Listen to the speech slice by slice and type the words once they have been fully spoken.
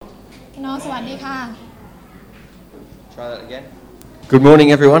พี่น้องสวัสดีค่ะ Try that again. Good morning,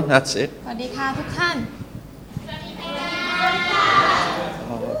 everyone. That's it. สวัสดีค่ะทุกท่าน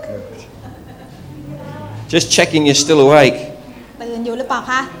Oh, good. Just checking you're still awake. ตื่นอยู่หรือเปล่า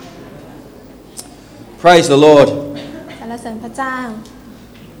คะ Praise the Lord. สรรเสริญพระเจ้า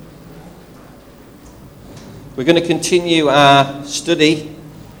We're going to continue our study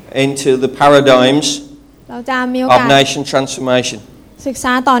into the paradigms เราจะมีโอกา of ส nation transformation. ศึกษ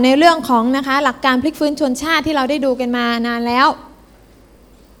าต่อในเรื่องของนะคะหลักการพลิกฟื้นชนชาติที่เราได้ดูกันมานานแล้ว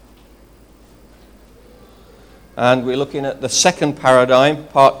And we're looking at the second paradigm,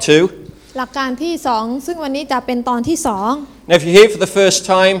 part 2. หลักการที่2ซึ่งวันนี้จะเป็นตอนที่2 Now, if you're here for the first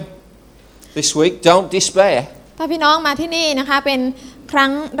time this week, don't despair. ถ้าพี่น้องมาที่นี่นะคะเป็นครั้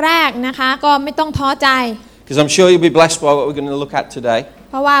งแรกนะคะก็ไม่ต้องท้อใจ Because I'm sure you'll be blessed by what we're going to look at today.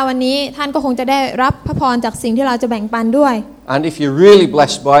 เพราะว่าวันนี้ท่านก็คงจะได้รับพระพรจากสิ่งที่เราจะแบ่งปันด้วย And if you're really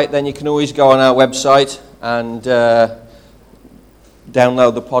blessed by it, then you can always go on our website and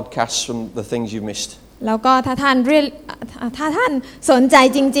download the podcasts from the things you missed. แล้วก็ถ้าท่านสนใจ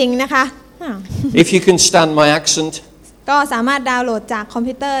จริงๆนะคะ If you can stand my accent, ก็สามารถดาวน์โหลดจากคอม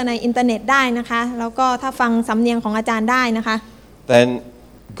พิวเตอร์ในอินเทอร์เน็ตได้นะคะแล้วก็ถ้าฟังสำเนียงของอาจารย์ได้นะคะ then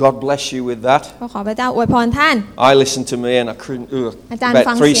God bless you with that. ก็ขอพระเจ้าอวยพรท่าน I listen to me and I couldn't. About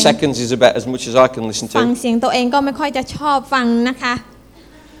 3 seconds is about as much as I can listen ฟัง to. เสียงตัวเองก็ไม่ค่อยจะชอบฟังนะคะ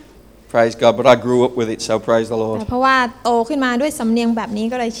Praise God, but I grew up with it, so praise the แต่ Lord. เพราะว่าโตขึ้นมาด้วยสำเนียงแบบนี้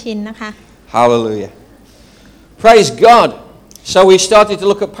ก็เลยชินนะคะ Hallelujah. Praise God. So we started to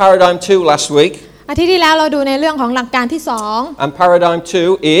look at paradigm 2 last week. อาทิตย์ที่แล้วเราดูในเรื่องของหลักการที่2 And paradigm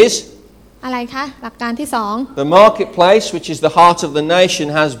 2 is อะไรคะหลักการที่2 the marketplace, which is the heart of the nation,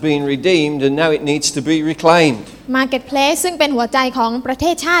 has been redeemed and now it needs to be reclaimed. Marketplace ซึ่งเป็นหัวใจของประเท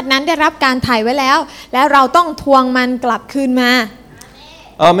ศชาตินั้นได้รับการไถ่ไว้แล้วและเราต้องทวงมันกลับคืนมา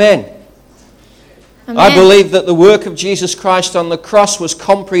Amen. I believe that the work of Jesus Christ on the cross was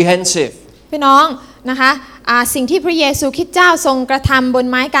comprehensive. พี่น้องนะคะสิ่งที่พระเยซูคริสต์เจ้าทรงกระทำบน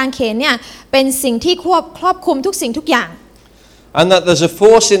ไม้กางเขนเนี่ยเป็นสิ่งที่ครอบคลุมทุกสิ่งทุกอย่าง And that there's a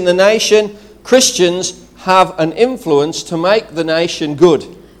force in the nation. Christians have an influence to make the nation good.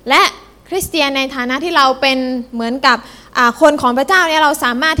 และคริสเตียนในฐานะที่เราเป็นเหมือนกับคนของพระเจ้าเนี่ยเราส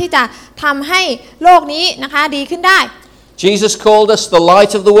ามารถที่จะทำให้โลกนี้นะคะดีขึ้นได้ Jesus called us the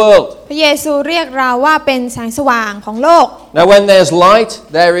light of the world. พระเยซูเรียกเราว่าเป็นแสงสว่างของโลก Now when there's light,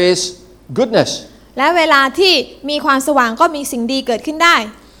 there is goodness. และเวลาที่มีความสว่างก็มีสิ่งดีเกิดขึ้นได้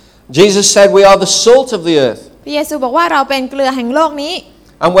Jesus said we are the salt of the earth. พระเยซูบอกว่าเราเป็นเกลือแห่งโลกนี้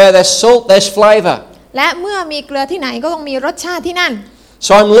And where there's salt, there's flavor. และเมื่อมีเกลือที่ไหนก็ต้องมีรสชาติที่นั่น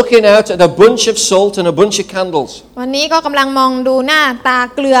So I'm looking out at a bunch of salt and a bunch of candles. วันนี้ก็กำลังมองดูหน้าตา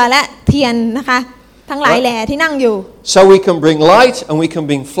เกลือและเทียนนะคะทั้งหลายแหล่ที่นั่งอยู่ So we can bring light and we can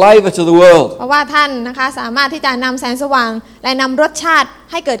bring flavor to the world. เพราะว่าท่านนะคะสามารถที่จะนำแสงสว่างและนำรสชาติ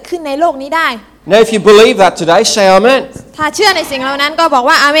ให้เกิดขึ้นในโลกนี้ได้ Now if you believe that today, say amen. ถ้าเชื่อในสิ่งเหล่านั้นก็บอก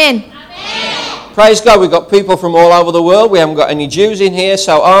ว่าอาเมน Praise God, we've got people from all over the world. We haven't got any Jews in here,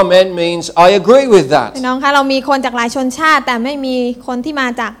 so amen means I agree with that. พี่น้องคะเรามีคนจากหลายชนชาติแต่ไม่มีคนที่มา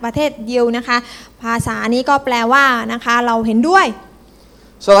จากประเทศยิวนะคะภาษานี้ก็แปลว่านะคะเราเห็นด้วย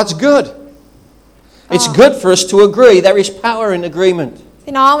So that's good. It's good for us to agree. There is power in agreement.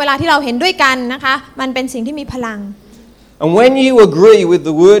 พี่น้องเวลาที่เราเห็นด้วยกันนะคะมันเป็นสิ่งที่มีพลัง And when you agree with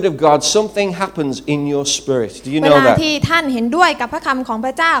the word of God, something happens in your spirit. Do you เว know ลา that? ที่ท่านเห็นด้วยกับพระคำของพ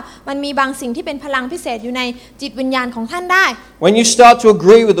ระเจ้ามันมีบางสิ่งที่เป็นพลังพิเศษอยู่ในจิตวิญญาณของท่านได้ When you start to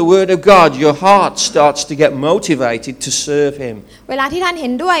agree with the word of God, your heart starts to get motivated to serve Him. เวลาที่ท่านเห็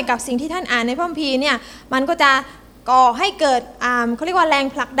นด้วยกับสิ่งที่ท่านอ่านในพระคัมภีร์เนี่ยมันก็จะก่อให้เกิดเขาเรียกว่าแรง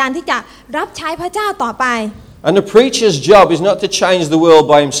ผลักดันที่จะรับใช้พระเจ้าต่อไป And the preacher's job is not to change the world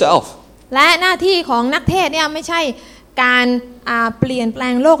by himself. และหน้าที่ของนักเทศน์เนี่ยไม่ใช่การเปลี่ยนแปล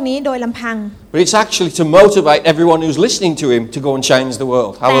งโลกนี้โดยลำพัง But it's actually to motivate everyone who's listening to him to go and change the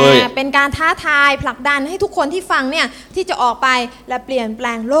world. แต่ Hallelujah. เป็นการท้าทายผลักดันให้ทุกคนที่ฟังเนี่ยที่จะออกไปและเปลี่ยนแปล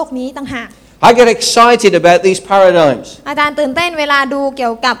งโลกนี้ต่างหาก I get excited about these paradigms. อาจารย์ตื่นเต้นเวลาดูเกี่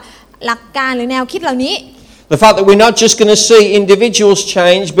ยวกับหลักการหรือแนวคิดเหล่านี้ The fact that we're not just going to see individuals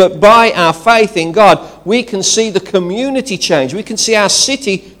change, but by our faith in God, we can see the community change. We can see our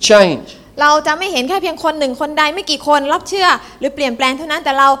city change. เราจะไม่เห็นแค่เพียงคนหนึ่งคนใดไม่กี่คนรับเชื่อหรือเปลี่ยนแปลงเท่านั้นแ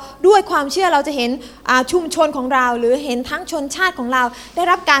ต่เราด้วยความเชื่อเราจะเห็นชุมชนของเราหรือเห็นทั้งชนชาติของเราได้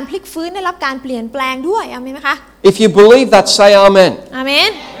รับการพลิกฟื้นได้รับการเปลี่ยนแปลงด้วยอาเมนไหมคะ If you believe that, say amen. อาเมน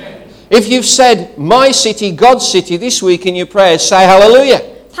If you've said my city, God's city this week in your prayers, say hallelujah.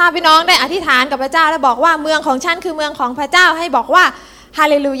 ถ้าพี่น้องได้อธิษฐานกับพระเจ้าและบอกว่าเมืองของฉันคือเมืองของพระเจ้าให้บอกว่าฮา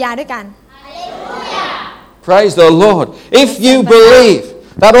เลลูยาด้วยกัน Praise the Lord. If you believe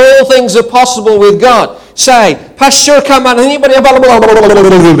that all things are possible with God. Say, Pastor, come on, anybody?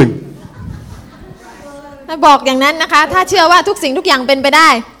 บอกอย่างนั้นนะคะถ้าเชื่อว่าทุกสิ่งทุกอย่างเป็นไปได้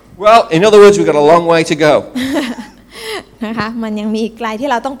Well, in other words, we've got a long way to go. นะคะมันยังมีอีกไกลที่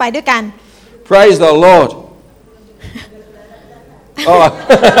เราต้องไปด้วยกัน Praise the Lord. Oh.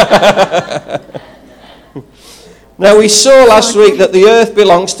 Now we saw last week that the earth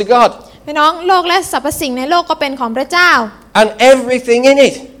belongs to God. พี่น้องโลกและสรรพสิ่งในโลกก็เป็นของพระเจ้า And everything in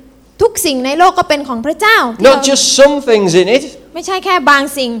it. ทุกสิ่งในโลกก็เป็นของพระเจ้า Not just some things in it. ไม่ใช่แค่บาง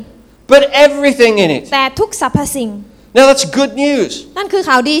สิ่ง But everything in it. แต่ทุกสรรพสิ่ง Now that's good news. นั่นคือ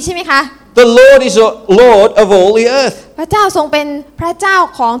ข่าวดีใช่ไหมคะ The Lord is a Lord of all the earth. พระเจ้าทรงเป็นพระเจ้า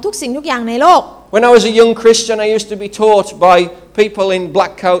ของทุกสิ่งทุกอย่างในโลก When I was a young Christian, I used to be taught by people in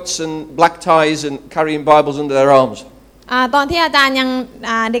black coats and black ties and carrying Bibles under their arms. ตอนที่อาจารย์ยัง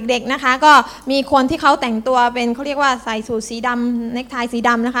เด็กๆนะคะก็มีคนที่เขาแต่งตัวเป็นเขาเรียกว่าใส่สูทสีดำเนคไทสีด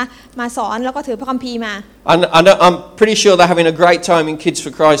ำนะคะมาสอนแล้วก็ถือพระคัมภีร์มา And I'm pretty sure they're having a great time in Kids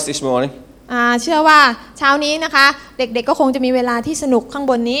for Christ this morning. เชื่อว่าเช้านี้นะคะเด็กๆก็คงจะมีเวลาที่สนุกข้าง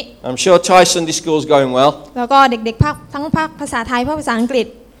บนนี้ I'm sure Thai Sunday School is going well. แล้วก็เด็กๆทั้งภาษาไทยภาษาอังกฤษ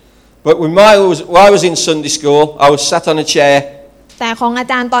But when I was in Sunday school, I was sat on a chair. แต่ของอา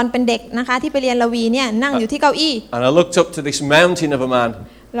จารย์ตอนเป็นเด็กนะคะที่ไปเรียนละวีเนี่ยนั่งอยู่ที่เก้าอี้ And I looked up to this mountain of a man.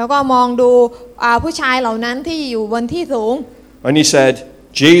 แล้วก็มองดูผู้ชายเหล่านั้นที่อยู่บนที่สูง And he said,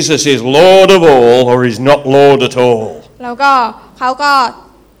 Jesus is Lord of all, or he's not Lord at all. แล้วก็เขาก็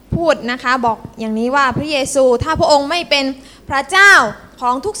พูดนะคะบอกอย่างนี้ว่าพระเยซูถ้าพระองค์ไม่เป็นพระเจ้าข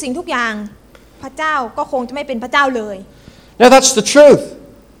องทุกสิ่งทุกอย่างพระเจ้าก็คงจะไม่เป็นพระเจ้าเลย Now that's the truth.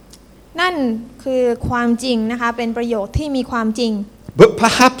 นั่นคือความจริงนะคะเป็นประโยคที่มีความจริง But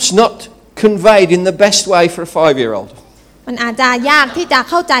perhaps not conveyed in the best way for a 5-year-old. มันอาจจะยากที่จะ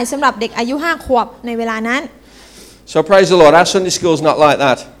เข้าใจสำหรับเด็กอายุ5 ขวบในเวลานั้น So praise the Lord. Our Sunday school is not like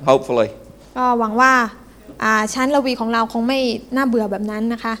that, hopefully. ก็หวังว่าชั้นละวีของเราคงไม่น่าเบื่อแบบนั้น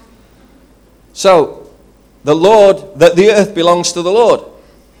นะคะ So the earth belongs to the Lord.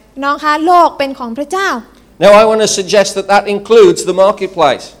 น้องคะโลกเป็นของพระเจ้า Now I want to suggest that includes the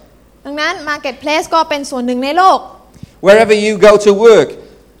marketplace. ดังนั้น Marketplace ก็เป็นส่วนหนึ่งในโลก Wherever you go to work,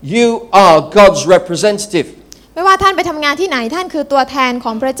 you are God's representative. ไม่ว่าท่านไปทำงานที่ไหนท่านคือตัวแทนข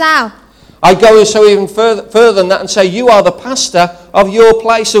องพระเจ้า I go so even further than that and say you are the pastor of your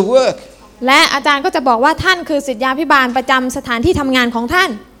place of work. และอาจารย์ก็จะบอกว่าท่านคือศิษยาภิบาลประจำสถานที่ทำงานของท่าน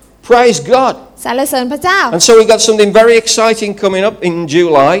Praise God. สรรเสริญพระเจ้า And so we got something very exciting coming up in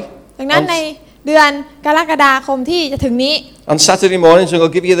July. ดังนั้นในเดือนกรกฎาคมที่จะถึงนี้ On Saturday morning, so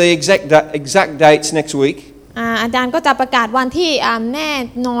I'll give you the exact dates next week. อาจารย์ก็จะประกาศวันที่แน่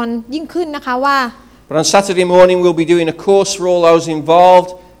นอนยิ่งขึ้นนะคะว่า But on Saturday morning, we'll be doing a course for all those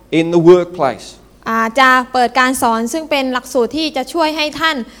involved in the workplace. จะเปิดการสอนซึ่งเป็นหลักสูตรที่จะช่วยให้ท่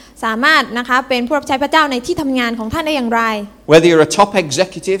านสามารถนะคะเป็นผู้รับใช้พระเจ้าในที่ทำงานของท่านได้อย่างไร Whether you're a top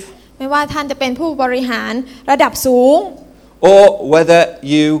executive, ไม่ว่าท่านจะเป็นผู้บริหารระดับสูง or whether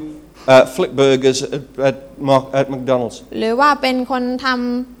you flip burgers at McDonald's. หรือว่าเป็นคนท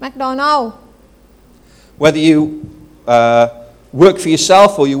ำแมคโดนัลด์ Whether you work for yourself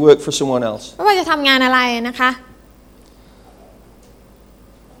or you work for someone else. ไม่ว่าจะทำงานอะไรนะคะ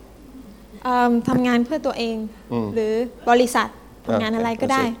ทำงานเพื่อตัวเองหรือบริษัททำงานอะไรก็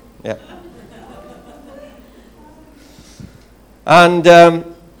ได้ Yeah. And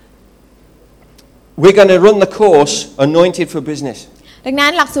we're going to run the course Anointed for Business. ดังนั้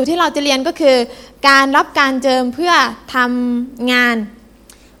นหลักสูตรที่เราจะเรียนก็คือการรับการเจิมเพื่อทำงาน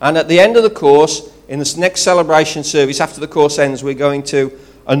And at the end of the course, in this next celebration service, after the course ends, we're going to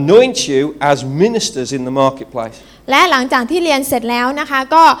anoint you as ministers in the marketplace. และหลังจากที่เรียนเสร็จแล้วนะคะ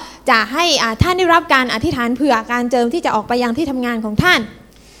ก็จะให้ท่านได้รับการอธิษฐานเผื่อการเจิมที่จะออกไปยังที่ทำงานของท่าน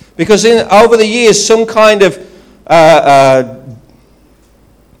Because over the years, some kind of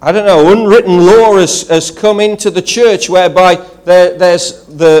I don't know, unwritten law has come into the church whereby there's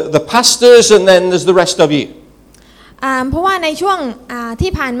the pastors and then there's the rest of you. เพราะว่าในช่วง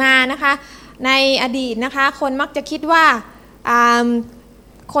ที่ผ่านมานะคะในอดีตนะคะคนมักจะคิดว่า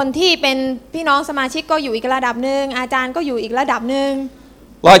คนที่เป็นพี่น้องสมาชิกก็อยู่อีกระดับหนึ่งอาจารย์ก็อยู่อีกระดับหนึ่ง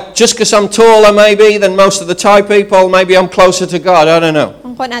Like just because I'm taller maybe than most of the Thai people, maybe I'm closer to God. I don't know. บ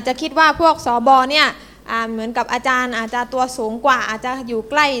างคนอาจจะคิดว่าพวกสบเนี่ยเหมือนกับอาจารย์อาจจะตัวสูงกว่าอาจจะอยู่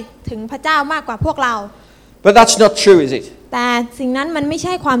ใกล้ถึงพระเจ้ามากกว่าพวกเรา But that's not true, is it? แต่สิ่งนั้นมันไม่ใ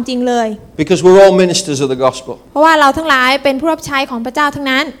ช่ความจริงเลย Because we're all ministers of the gospel. เพราะว่าเราทั้งหลายเป็นผู้รับใช้ของพระเจ้าทั้ง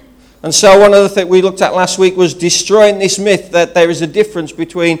นั้น And so one of the things we looked at last week was destroying this myth that there is a difference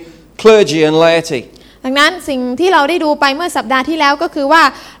between clergy and laity. ดังนั้นสิ่งที่เราได้ดูไปเมื่อสัปดาห์ที่แล้วก็คือว่า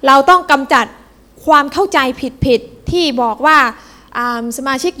เราต้องกำจัดความเข้าใจผิดๆที่บอกว่า สม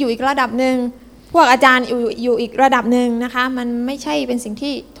าชิกอยู่อีกระดับหนึ่งพวกอาจารย์อยู่อีกระดับหนึ่งนะคะมันไม่ใช่เป็นสิ่ง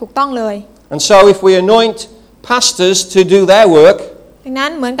ที่ถูกต้องเลย And so if we anoint pastors to do their work, ดังนั้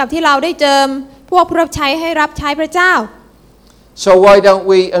นเหมือนกับที่เราได้เจิมพวกผู้รับใช้ให้รับใช้พระเจ้า so why don't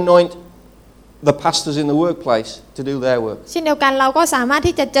we anoint the pastors in the workplace to do their work? เช่นเดียวกันเราก็สามารถ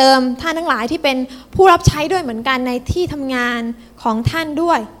ที่จะเจิมท่านทั้งหลายที่เป็นผู้รับใช้ด้วยเหมือนกันในที่ทำงานของท่าน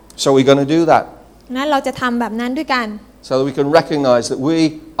ด้วย So we're going to do that. นั้นเราจะทำแบบนั้นด้วยกัน So that we can recognize that we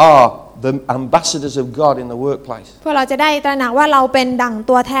are the ambassadors of God in the workplace. เพื่อเราจะได้ตระหนักว่าเราเป็นดั่ง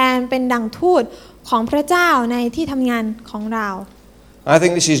ตัวแทนเป็นดั่งทูตของพระเจ้าในที่ทำงานของเรา I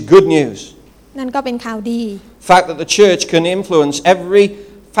think this is good news. นั่นก็เป็นข่าวดี The fact that the church can influence every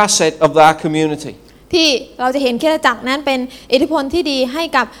facet of our community. ที่เราจะเห็นคริสตจักรนั้นเป็นอิทธิพลที่ดีให้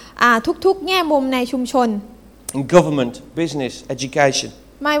กับทุกๆแง่มุมในชุมชน In government, business, education.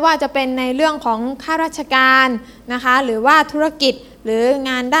 ไม่ว่าจะเป็นในเรื่องของข้าราชการนะคะหรือว่าธุรกิจหรือ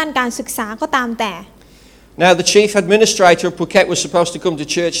งานด้านการศึกษาก็ตามแต่ Now the chief administrator of Phuket was supposed to come to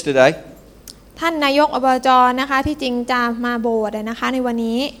church today. ท่านนายกอบจนะคะที่จริงจะมาโบสถ์นะคะในวัน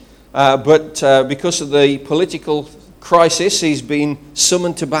นี้ But because of the political crisis, he's been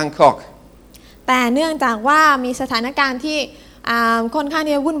summoned to Bangkok. แต่เนื่องจากว่ามีสถานการณ์ที่ค่อนข้าง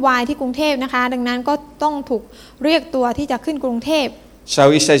ที่จะวุ่นวายที่กรุงเทพนะคะดังนั้นก็ต้องถูกเรียกตัวที่จะขึ้นกรุงเทพ So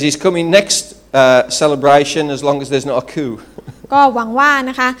he says he's coming next celebration as long as there's not a coup. ก็หวังว่า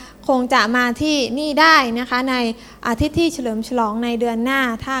นะคะคงจะมาที่นี่ได้นะคะในอาทิตย์ที่เฉลิมฉลองในเดือนหน้า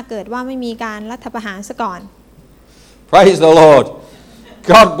ถ้าเกิดว่าไม่มีการรัฐประหารซะก่อน Praise the Lord.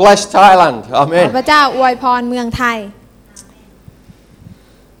 God bless Thailand. ขอ Amen. พระเจ้าอวยพรเมืองไทย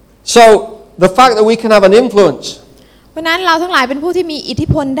So the fact that we can have an influence เพราะนั้นเราทั้งหลายเป็นผู้ที่มีอิทธิ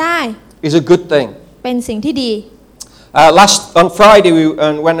พลได้ is a good thing. เป็นสิ่งที่ดี On Friday,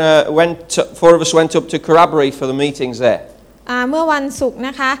 four of us went up to Karabari for the meetings there. เมื่อวันศุกร์น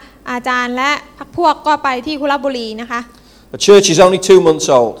ะคะอาจารย์และพรรคพวกก็ไปที่คุระบุรีนะคะ The church is only 2 months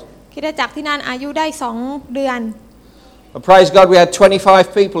old. คริสตจักรที่นั่นอายุได้2 เดือน But praise God, we had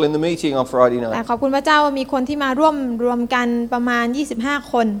 25 people in the meeting on Friday แต่ night. ขอบคุณพระเจ้าว่ามีคนที่มาร่วมกันประมาณ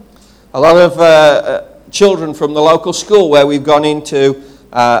25 คน A lot of children from the local school where we've gone in to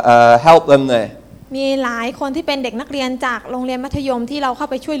help them there. มีหลายคนที่เป็นเด็กนักเรียนจากโรงเรียนมัธยมที่เราเข้า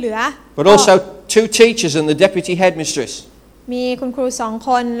ไปช่วยเหลือ But also 2 teachers and the deputy headmistress. มีคุณครู2 ค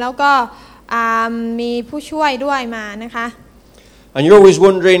นแล้วก็มีผู้ช่วยด้วยมานะคะ And you're always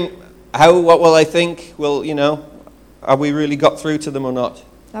wondering, what will they think? Well, have we really got through to them or not?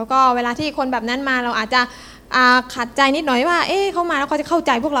 แล้วก็เวลาที่คนแบบนั้นมาเราอาจจะขัดใจนิดหน่อยว่าเขามาแล้วเขาจะเข้าใ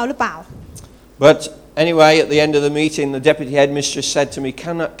จพวกเราหรือเปล่า But anyway, at the end of the meeting, the deputy headmistress said to me,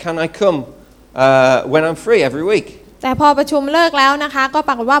 can I come when I'm free every week? แต่พอประชุมเลิกแล้วนะคะก็ป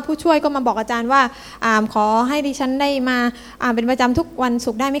รากฏว่าผู้ช่วยก็มาบอกอาจารย์ว่าขอให้ดิฉันได้มาเป็นประจำทุกวัน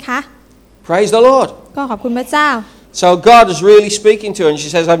ศุกร์ได้ไหมคะ Praise the Lord. ก็ขอบคุณพระเจ้า So God is really speaking to her, and she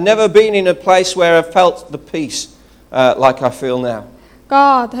says, I've never been in a place where I felt the peace like I feel now. ก็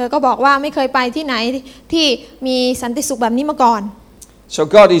เธอก็บอกว่าไม่เคยไปที่ไหนที่มีสันติสุขแบบนี้มาก่อน So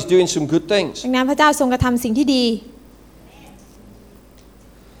God is doing some good things. ดังนั้นพระเจ้าทรงกระทำสิ่งที่ดี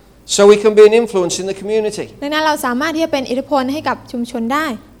So we can be an influence in the community. ดังนั้นเราสามารถที่จะเป็นอิทธิพลให้กับชุมชนได้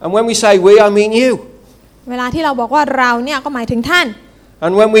And when we say we, I mean you. เวลาที่เราบอกว่าเราเนี่ยก็หมายถึงท่าน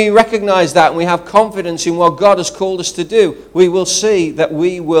And when we recognize that and we have confidence in what God has called us to do, we will see that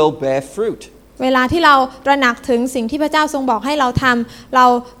we will bear fruit. เวลาที่เราตระหนักถึงสิ่งที่พระเจ้าทรงบอกให้เราทำเรา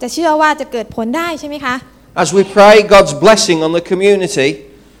จะเชื่อว่าจะเกิดผลได้ใช่ไหมคะ As we pray God's blessing on the community,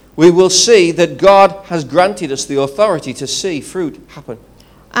 we will see that God has granted us the authority to see fruit happen.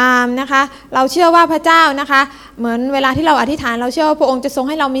 นะคะเราเชื่อว่าพระเจ้านะคะเหมือนเวลาที่เราอธิษฐานเราเชื่อว่าพระองค์จะทรง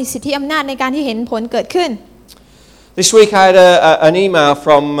ให้เรามีสิทธิอำนาจในการที่เห็นผลเกิดขึ้น This week I had an email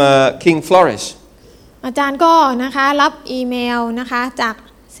from King Flores. อาจารย์ก็นะคะรับอีเมลนะคะจาก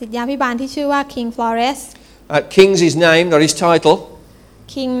ศิษยาภิบาลที่ชื่อว่า King Flores. King's his name, not his title.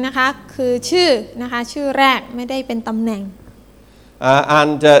 King นะคะคือชื่อนะคะชื่อแรกไม่ได้เป็นตำแหน่ง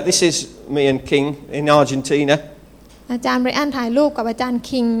And this is me and King in Argentina. อาจารย์ไบรอันถ่ายรูปกับอาจารย์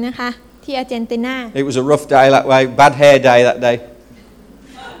คิงนะคะที่อาร์เจนตินา It was a rough day that way, bad hair day that day.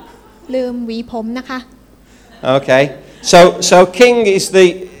 ลืมหวีผมนะคะ Okay, so King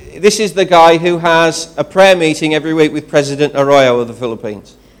this is the guy who has a prayer meeting every week with President Arroyo of the Philippines.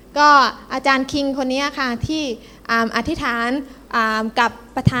 ก็อาจารย์คิงคนนี้ค่ะที่อธิษฐานกับ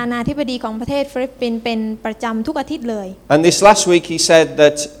ประธานาธิบดีของประเทศฟิลิปปินส์เป็นประจำทุกอาทิตย์เลย And this last week he said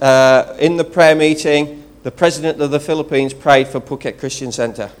that in the prayer meeting the President of the Philippines prayed for Phuket Christian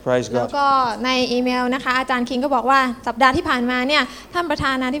Center. Praise God. แล้วก็ในอีเมลนะคะอาจารย์คิงก็บอกว่าสัปดาห์ที่ผ่านมาเนี่ยท่านประธ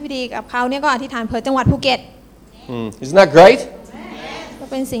านาธิบดีกับเขาเนี่ยก็อธิษฐานเผื่อจังหวัดภูเก็ต Isn't that great?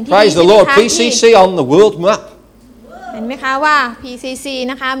 เป็นสิ่งที่ Praise the ดี Lord. ใช่ไหมคะที่ PCC on the world map. เห็นไหมคะว่า PCC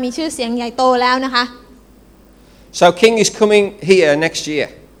นะคะมีชื่อเสียงใหญ่โตแล้วนะคะ So King is coming here next year.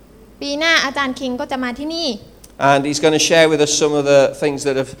 ปีหน้าอาจารย์คิงก็จะมาที่นี่ And he's going to share with us some of the things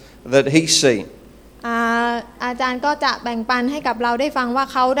that he's seen. อาจารย์ก็จะแบ่งปันให้กับเราได้ฟังว่า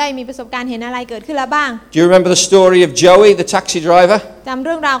เขาได้มีประสบการณ์เห็นอะไรเกิดขึ้นแล้วบ้าง Do you remember the story of Joey, the taxi driver, จำเ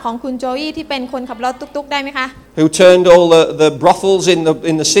รื่องราวของคุณโจอี้ที่เป็นคนขับรถตุ๊กๆได้ไหมคะ who turned all the brothels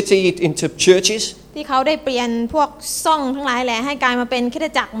in the city into churches? ที่เขาได้เปลี่ยนพวกซ่องทั้งหลายแหละให้กลายมาเป็นคริสต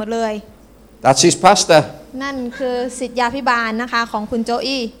จักรหมดเลย That's his pastor. นั่นคือศิษยาภิบาลนะคะของคุณโจ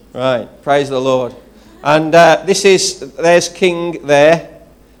อี้ Right, praise the Lord. And there's King there,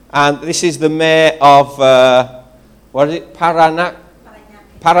 and this is the mayor of, what is it,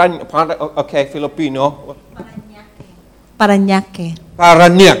 okay, Filipino. Parañaque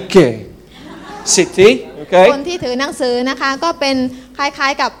City, ค okay. นที่ถือหนังสือนะคะก็เป็นคล้า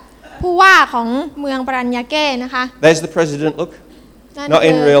ยๆกับผู้ว่าของเมืองปารัญญาเก้นะคะ There's the president, look. นั่น Not คื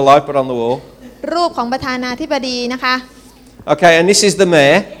in อ real life, but on the wall. รูปของประธานาธิบดีนะคะ Okay, and this is the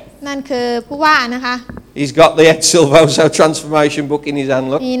mayor. นั่นคือผู้ว่านะคะ He's got the Ed Silvoso transformation book in his hand,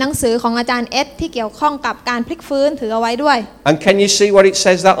 look. มีหนังสือของอาจารย์เอ็ดที่เกี่ยวข้องกับการพลิกฟื้นถือเอาไว้ด้วย And can you see what it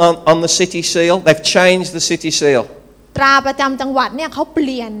says that on the city seal? They've changed the city seal. ตราประจำจังหวัดเนี่ยเขาเป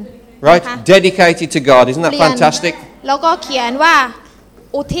ลี่ยน Right? นะคะ Dedicated to God. Isn't เป that ลี่ยน fantastic? แล้วก็เขียนว่า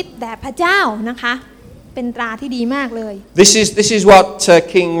อุทิศแด่พระเจ้านะคะเป็นตราที่ดีมากเลย This is what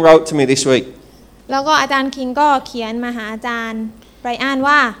King wrote to me this week. แล้วก็อาจารย์คิงก็เขียนมาหาอาจารย์ไบรอัน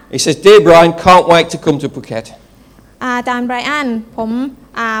ว่า He says, "Dear Brian, can't wait to come to Phuket. อาจารย์ไบรอันผม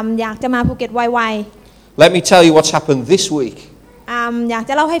อยากจะมาภูเก็ตไว Let me tell you what's happened this week. อยาก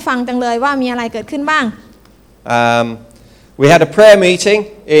จะเล่าให้ฟังจังเลยว่ามีอะไรเกิดขึ้นบ้าง We had a prayer meeting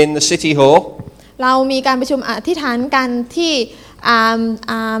in the city hall. เรามีการประชุมอธิษฐานกันที่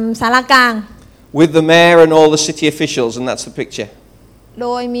ศาลากลาง With the mayor and all the city officials, and that's the picture. โด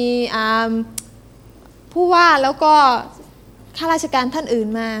ยมีผู้ว่าแล้วก็ข้าราชการท่านอื่น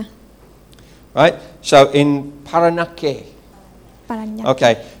มา Right? So in Parañaque. ปารัญญา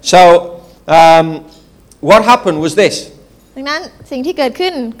Okay. So what happened was this. ดังนั้นสิ่งที่เกิด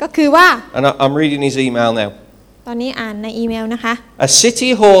ขึ้นก็คือว่า And I'm reading his email now. ตอนนี้อ่านในอีเมลนะคะ A City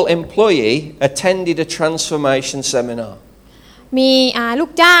Hall employee attended a transformation seminar. มีลู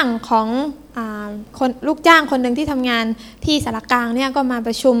กจ้างของลูกจ้างคนหนึ่งที่ทำงานที่สารกลางเนี่ยก็มาป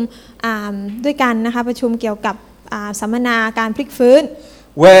ระชุมด้วยกันนะคะประชุมเกี่ยวกับสัมมนาการพลิกฟื้น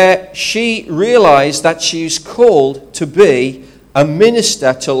Where she realized that she's called to be a minister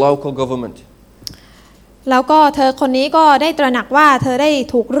to local government. แล้วก็เธอคนนี้ก็ได้ตระหนักว่าเธอได้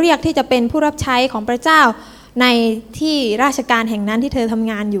ถูกเรียกที่จะเป็นผู้รับใช้ของพระเจ้าในที่ราชการแห่งนั้นที่เธอท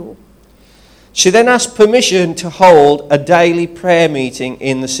ำงานอยู่ She then asked permission to hold a daily prayer meeting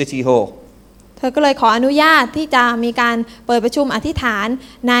in the city hall. เธอก็เลยขออนุญาตที่จะมีการเปิดประชุมอธิษฐาน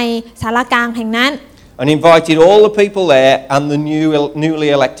ในศาลากลางแห่งนั้น And invited all the people there and the newly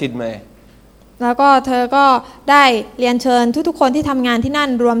elected mayor. แล้วก็เธอก็ได้เรียนเชิญทุกๆคนที่ทำงานที่นั่น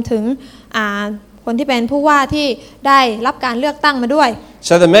รวมถึงคนที่เป็นผู้ว่าที่ได้รับการเลือกตั้งมาด้วย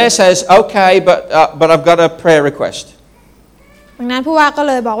So the mayor says, "Okay, but I've got a prayer request." ดังนั้นผู้ว่าก็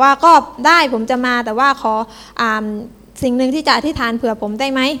เลยบอกว่าก็ได้ผมจะมาแต่ว่าขอสิ่งหนึ่งที่จะอธิษฐานเผื่อผมได้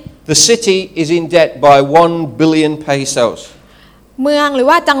ไหม The city is in debt by 1 billion pesos. เมืองหรือ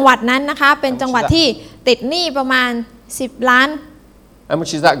ว่าจังหวัดนั้นนะคะเป็นจังหวัดที่ติดหนี้ประมาณ10 ล้าน How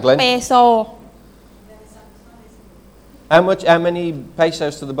much is that, Glenn? เปโซ How many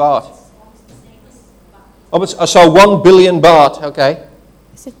pesos to the baht? Oh, so 1 billion baht. Okay.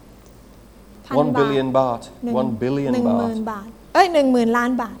 1 billion baht. 1 billion 10,000 baht. บาท10,000 ล้า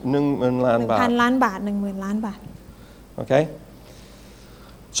นบาท 1,000 ล้านบาท 1,000 ล้านบาท 10,000 ล้านบาท Okay.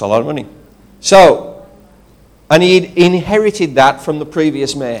 It's a lot of money. So, and he inherited that from the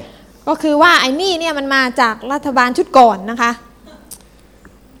previous mayor. ก็คือว่าไอ้นี่เนี่ยมันมาจากรัฐบาลชุดก่อนนะคะ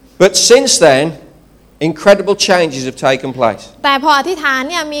But since then, incredible changes have taken place. แต่พออธิษฐาน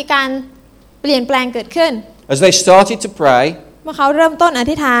เนี่ยมีการเปลี่ยนแปลงเกิดขึ้น As they started to pray, เมื่อเขาเริ่มต้นอ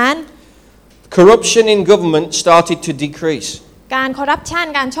ธิษฐาน corruption in government started to decrease. การคอร์รัปชัน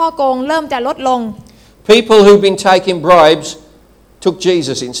การช่อโกงเริ่มจะลดลง People who've been taking bribes took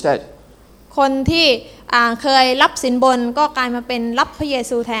Jesus instead. คนที่เคยรับสินบนก็กลายมาเป็นรับพระเย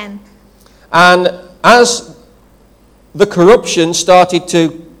ซูแทน And as the corruption started to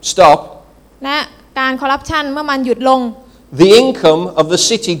stop, และการคอร์รัปชันเมื่อมันหยุดลง the income of the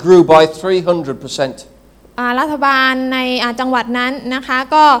city grew by 300%. รัฐบาลในจังหวัดนั้นนะคะ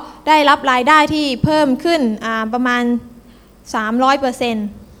ก็ได้รับรายได้ที่เพิ่มขึ้นประมาณ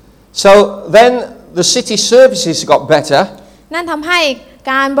 300% So then the city services got better. นั่นทำให้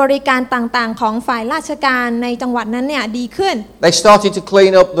การบริการต่างๆของฝ่ายราชการในจังหวัดนั้นเนี่ยดีขึ้น They started to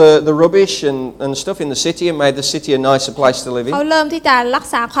clean up the rubbish and stuff in the city and made the city a nicer place to live in. เขาเริ่มที่จะรัก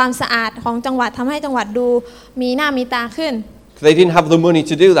ษาความสะอาดของจังหวัดทำให้จังหวัดดูมีหน้ามีตาขึ้น They didn't have the money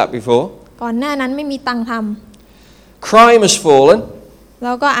to do that before. ก่อนหน้านั้นไม่มีตังค์ทำ Crime has fallen. แ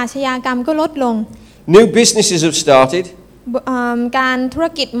ล้วก็อาชญากรรมก็ลดลง New businesses have started. การธุร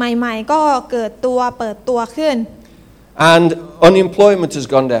กิจใหม่ๆก็เปิดตัวขึ้น And unemployment has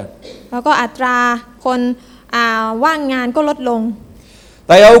gone down. แล้วก็อัตราคนว่างงานก็ลดลง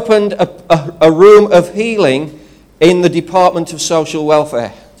They opened a room of healing in the Department of Social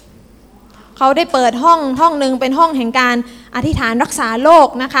Welfare. เขาได้เปิดห้องหนึ่งเป็นห้องแห่งการอธิษฐานรักษาโรค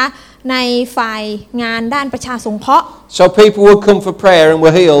นะคะในฝ่ายงานด้านประชาสงเคราะห์ So people would come for prayer and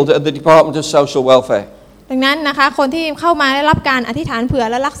were healed at the Department of Social Welfare. ดังนั้นนะคะคนที่เข้ามาได้รับการอธิษฐานเผื่อ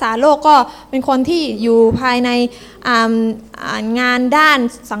และรักษาโรคก็เป็นคนที่อยู่ภายในงานด้าน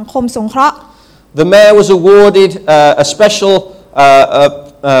สังคมสงเคราะห์ The mayor was awarded a special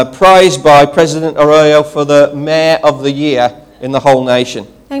prize by President Arroyo for the Mayor of the Year in the whole nation.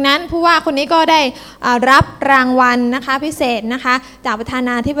 ดังนั้นผู้ว่าคนนี้ก็ได้รับรางวัลนะคะพิเศษนะคะจากประธาน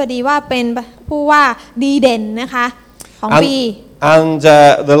าธิบดีว่าเป็นผู้ว่าดีเด่นนะคะของปี And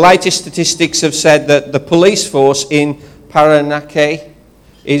the latest statistics have said that the police force in Parañaque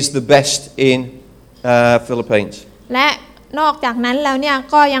is the best in Philippines. และนอกจากนั้นแล้วเนี่ย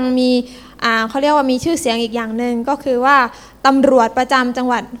ก็ยังมีเขาเรียกว่ามีชื่อเสียงอีกอย่างหนึ่งก็คือว่าตำรวจประจำจัง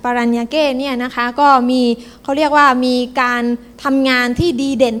หวัดปารัญญาเก้เนี่ยนะคะก็มีเขาเรียกว่ามีการทำงานที่ดี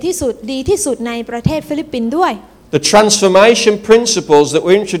เด่นที่สุดดีที่สุดในประเทศฟิลิปปินส์ด้วย The transformation principles that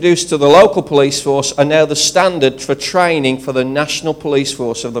were introduced to the local police force are now the standard for training for the national police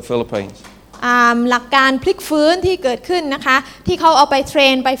force of the Philippines. หลักการพลิกฟื้นที่เกิดขึ้นนะคะที่เขาเอาไปเทร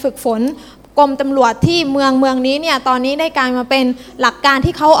นไปฝึกฝนกรมตำรวจที่เมืองนี้เนี่ยตอนนี้ได้กลายมาเป็นหลักการ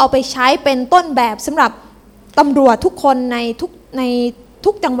ที่เขาเอาไปใช้เป็นต้นแบบสำหรับตำรวจทุกคนใน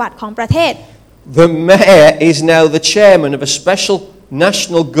ทุกจังหวัดของประเทศ The mayor is now the chairman of a special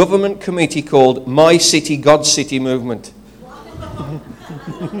national government committee called My City, God City Movement.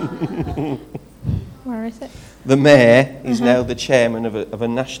 Where is it? The mayor is now the chairman of a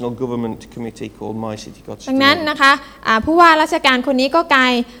national government committee called My City, God City ดังนั้น Movement. นะคะผู้ว่าราชการคนนี้ก็กลา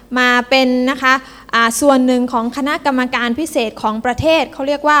ยมาเป็นนะคะส่วนหนึ่งของคณะกรรมการพิเศษของประเทศเขา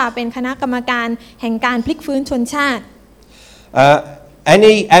เรียกว่าเป็นคณะกรรมการแห่งการพลิกฟื้นชนชาติ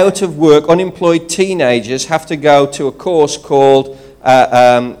Any out of work, unemployed teenagers have to go to a course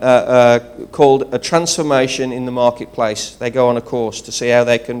called a transformation in the marketplace. They go on a course to see how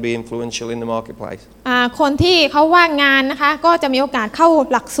they can be influential in the marketplace. คนที่เขาว่างงานนะคะก็จะมีโอกาสเข้า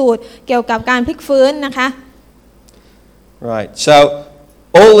หลักสูตรเกี่ยวกับการพลิกฟื้นนะคะ Right. So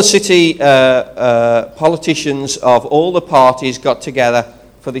all the city politicians of all the parties got together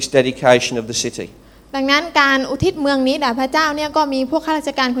for this dedication of the city. ดังนั้นการอุทิศเมืองนี้แด่พระเจ้าเนี่ยก็มีพวกข้ารา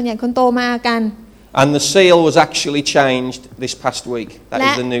ชการคนใหญ่คนโตมากัน And the seal was actually changed this past week. That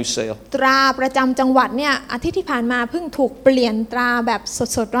is the new seal. ตราประจำจังหวัดเนี่ยอาทิตย์ที่ผ่านมาเพิ่งถูกเปลี่ยนตราแบบ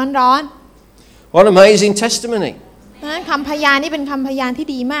สดๆร้อนๆ What amazing testimony. นั้นคำพยานนี่เป็นคำพยานที่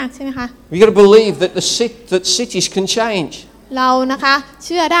ดีมากใช่ไหมคะ We got to believe that that cities can change. เรานะคะเ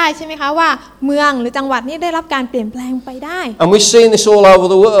ชื่อได้ใช่ไหมคะว่าเมืองหรือจังหวัดนี้ได้รับการเปลี่ยนแปลงไปได้ And we've seen this all over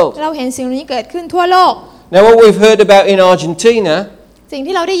the world. เราเห็นสิ่งนี้เกิดขึ้นทั่วโลก Now what we've heard about in Argentina, สิ่ง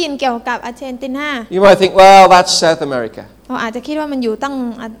ที่เราได้ยินเกี่ยวกับอาร์เจนตินา you might think, well, that's South America. เราอาจจะคิดว่ามันอยู่ตั้ง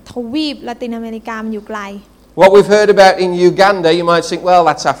ทวีปละตินอเมริกามันอยู่ไกล What we've heard about in Uganda, you might think, well,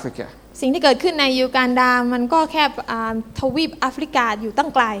 that's Africa. สิ่งที่เกิดขึ้นในยูกันดามันก็แค่ทวีปแอฟริกาอยู่ตั้ง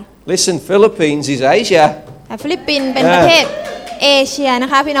ไกล Listen, Philippines is Asia. แต่ฟิลิปปินส์เป็นประเทศเอเชียนะ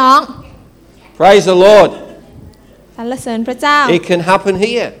คะพี่น้อง Praise the Lord. สรรเสริญพระเจ้า It can happen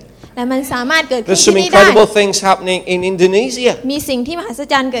here. และมันสามารถเกิดขึ้น There's ที่ some นี่ได้ incredible things happening in Indonesia. มีสิ่งที่มหัศ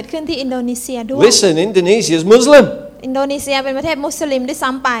จรรย์เกิดขึ้นที่อินโดนีเซียด้วย Listen, Indonesia is Muslim, อินโดนีเซียเป็นประเทศมุสลิมด้วยซ้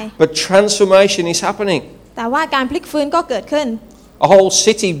ำไป but transformation is happening. แต่ว่าการพลิกฟื้นก็เกิดขึ้น A whole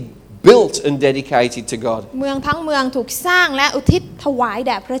city built and dedicated to God. เมืองทั้งเมืองถูกสร้างและอุทิศถวายแ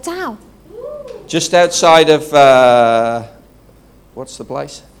ด่พระเจ้า Just outside of, what's the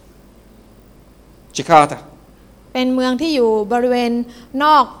place? Jakarta. เป็นเมืองที่อยู่บริเวณน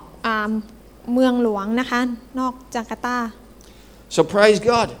อกเมืองหลวงนะคะนอกจาการ์ตา So praise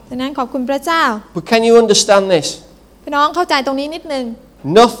God. ดังนั้นขอบคุณพระเจ้า But can you understand this? พี่น้องเข้าใจตรงนี้นิดนึง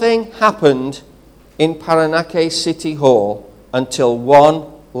Nothing happened in Parañaque City Hall until one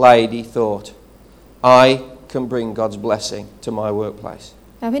lady thought, I can bring God's blessing to my workplace.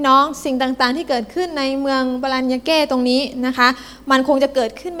 แต่พี่น้องสิ่งต่างๆที่เกิดขึ้นในเมืองบารัญญาเก้ตรงนี้นะคะมันคงจะเกิ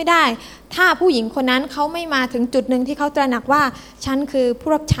ดขึ้นไม่ได้ถ้าผู้หญิงคนนั้นเขาไม่มาถึงจุดหนึ่งที่เขาตระหนักว่าฉันคือผู้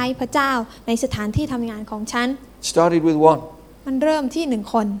รับใช้พระเจ้าในสถานที่ทำงานของฉัน Started with one. มันเริ่มที่หนึ่ง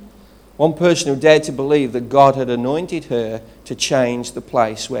คน One person who dared to believe that God had anointed her to change the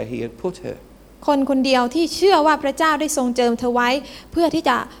place where He had put her. คนคนเดียวที่เชื่อว่าพระเจ้าได้ทรงเจิมเธอไว้เพื่อที่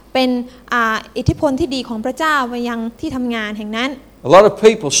จะเป็นอิทธิพลที่ดีของพระเจ้าไปยังที่ทำงานแห่งนั้น A lot of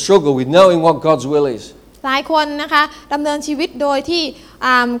people struggle with knowing what God's will is. หลายคนนะคะดำเนินชีวิตโดยที่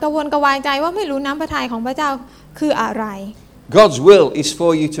กระวนกระวายใจว่าไม่รู้น้ำพระทัยของพระเจ้าคืออะไร God's will is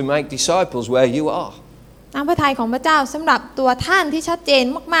for you to make disciples where you are. น้ำพระทัยของพระเจ้าสำหรับตัวท่านที่ชัดเจน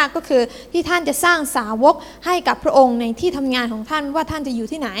มากๆก็คือที่ท่านจะสร้างสาวกให้กับพระองค์ในที่ทำงานของท่านว่าท่านจะอยู่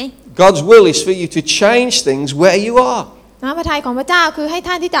ที่ไหน God's will is for you to change things where you are. น้ำพระทัยของพระเจ้าคือให้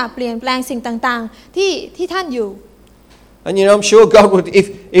ท่านที่จะเปลี่ยนแปลงสิ่งต่างๆที่ท่านอยู่ And you know, I'm sure God would,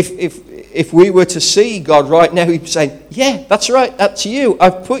 if we were to see God right now, He'd say, yeah, that's right, that's you.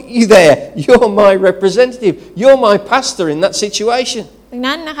 I've put you there. You're my representative. You're my pastor in that situation. ดัง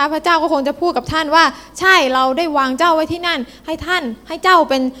นั้นนะคะพระเจ้าก็คงจะพูดกับท่านว่าใช่เราได้วางเจ้าไว้ที่นั่นให้เจ้า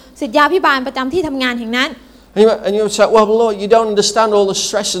เป็นศิษยาภิบาลประจำที่ทำงานแห่งนั้น And you would say, well, Lord, you don't understand all the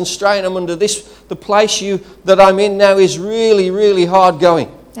stress and strain I'm under. The place that I'm in now is really, really hard going.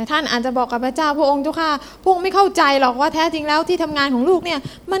 แต่ท่านอาจจะบอกกับพระเจ้าพระองค์เจ้าค่ะพระองค์ไม่เข้าใจหรอกว่าแท้จริงแล้วที่ทำงานของลูกเนี่ย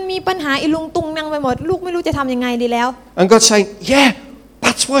มันมีปัญหาอิลุงตุงนังไปหมดลูกไม่รู้จะทำยังไงดีแล้ว And God saying, yeah,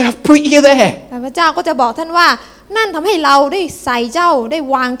 that's why I've put you there. แต่พระเจ้าก็จะบอกท่านว่านั่นทำให้เราได้ใส่เจ้าได้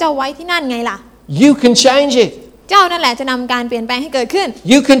วางเจ้าไว้ที่นั่นไงล่ะ You can change it. เจ้านั่นแหละจะนำการเปลี่ยนแปลงให้เกิดขึ้น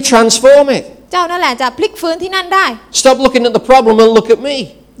You can transform it. เจ้านั่นแหละจะพลิกฟื้นที่นั่นได้ Stop looking at the problem and look at me.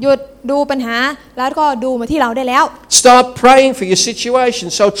 หยุดดูปัญหาแล้วก็ดูมาที่เราได้แล้ว Start praying for your situation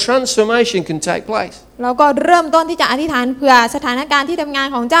so transformation can take place. เราก็เริ่มต้นที่จะอธิษฐานเผื่อสถานการณ์ที่ทำงาน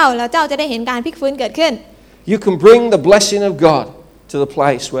ของเจ้าแล้วเจ้าจะได้เห็นการพลิกฟื้นเกิดขึ้น You can bring the blessing of God to the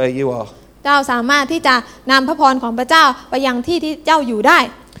place where you are. เจ้าสามารถที่จะนำพระพรของพระเจ้าไปยังที่ที่เจ้าอยู่ได้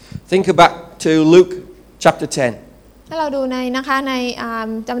Think back to Luke chapter 10. ถ้าเราดูในนะคะใน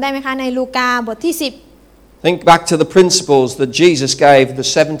จำได้ไหมคะในลูกาบทที่10 Think back to the principles that Jesus gave the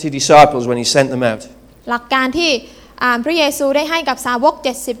 70 disciples when He sent them out. หลักการที่พระเยซูได้ให้กับสาวก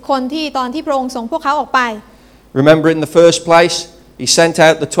70คนที่ตอนที่พระองค์ส่งพวกเขาออกไป Remember in the first place, He sent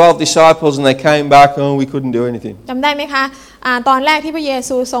out the 12 disciples and they came back, oh, we couldn't do anything. จำได้ไหมคะตอนแรกที่พระเย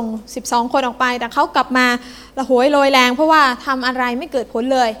ซูส่ง12คนออกไปแต่เขากลับมาระหวยโรยแรงเพราะว่าทำอะไรไม่เกิดผล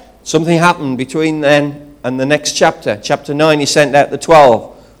เลย Something happened between then and the next chapter. Chapter 9, He sent out the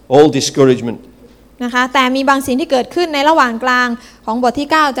 12, all discouragement. นะคะแต่มีบางสิ่งที่เกิดขึ้นในระหว่างกลางของบทที่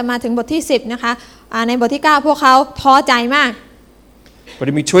9จะมาถึงบทที่10นะคะในบทที่9พวกเขาท้อใจมาก But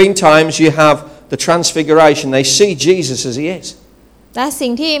in between times you have the transfiguration. They see Jesus as He is. และสิ่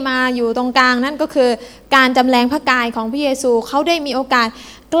งที่มาอยู่ตรงกลางนั่นก็คือการจำแรงพระกายของพระเยซูเขาได้มีโอกาส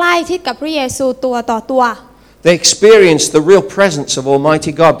ใกล้ชิดกับพระเยซูตัวต่อตัว They experienced the real presence of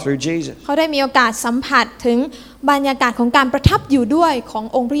Almighty God through Jesus. เขาได้มีโอกาสสัมผัสถึงบรรยากาศของการประทับอยู่ด้วยของ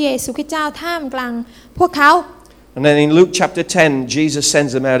องค์พระเยซูคริสต์เจ้าท่ามกลางพวกเขา And then in Luke chapter 10, Jesus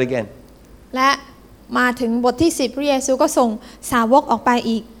sends them out again. และมาถึงบทที่10พระเยซูก็ส่งสาวกออกไป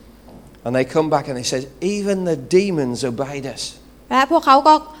อีก And they come back and they say, even the demons obeyed us. และพวกเขา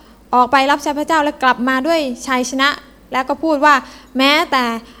ก็ออกไปรับใช้พระเจ้าและกลับมาด้วยชัยชนะและก็พูดว่าแม้แต่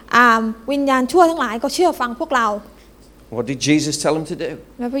วิญญาณชั่วทั้งหลายก็เชื่อฟังพวกเรา What did Jesus tell them to do?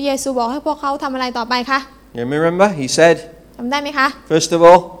 และพระเยซูบอกให้พวกเขาทำอะไรต่อไปคะ You remember? He said, จำได้ไหมคะ first of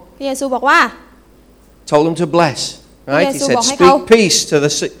all, พระเยซูบอกว่า told them to bless. Right? He said, speak peace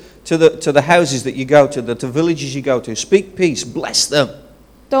to the houses that you go to, the villages you go to. Speak peace. Bless them.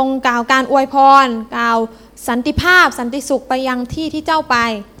 จงกล่าวการอวยพรกล่าวสันติภาพสันติสุขไปยังที่ที่เจ้าไป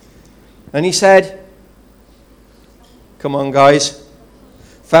And he said, come on guys,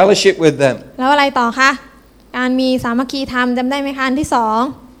 fellowship with them. แล้วอะไรต่อคะการมีสามัคคีธรรมจำได้ไหมคะอันที่สอง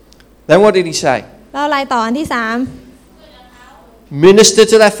Then what did he say? แล้วอะไรต่ออันที่สาม Minister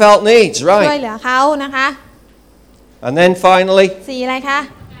to their felt needs, ช่วย right? เหลือเขานะคะ And then finally, สี่อะไรคะ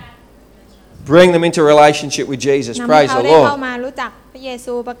bring them into relationship with Jesus. นำให้ Praise เขา the ได้เข้า Lord. มารู้จักพระเย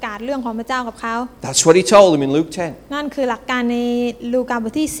ซูประกาศเรื่องของพระเจ้ากับเขา That's what he told them in Luke 10. นั่นคือหลักการในลูกาบ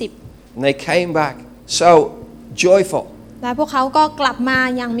ทที่And they came back so joyful. 10และพวกเขาก็กลับมา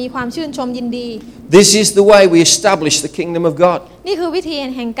อย่างมีความชื่นชมยินดี This is the way we establish the kingdom of God. นี่คือวิธี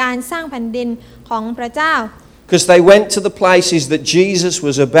แห่งการสร้างแผ่นดินของพระเจ้า Because they went to the places that Jesus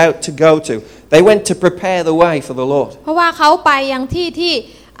was about to go to. They went to prepare the way for the Lord. เพราะว่าเขาไปยังที่ที่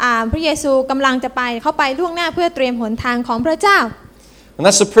พระเยซูกำลังจะไปเขาไปล่วงหน้าเพื่อเตรียมหนทางของพระเจ้า And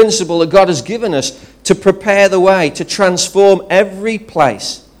that's the principle that God has given us to prepare the way, to transform every place.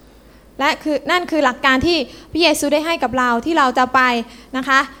 และนั่นคือหลักการที่พระเยซูได้ให้กับเราที่เราจะไปนะค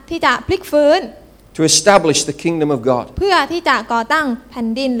ะที่จะพลิกฟื้น To establish the kingdom of God. เพื่อที่จะก่อตั้งแผ่น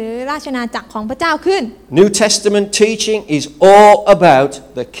ดินหรือราชอาณาจักรของพระเจ้าขึ้น New Testament teaching is all about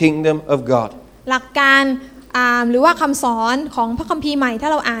the kingdom of God. หลักการหรือว่าคำสอนของพระคัมภีร์ใหม่ถ้า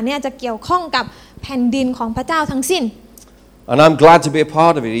เราอ่านเนี่ยจะเกี่ยวข้องกับแผ่นดินของพระเจ้าทั้งสิ้น And I'm glad to be a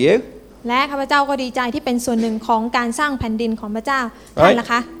part of it. Are you? และข้าพเจ้าก็ดีใจที่เป็นส่วนหนึ่งของการสร้างแผ่นดินของพระเจ้าท่านล่ะ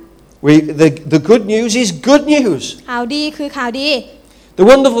คะ The good news is good news. ข่าวดีคือข่าวดี The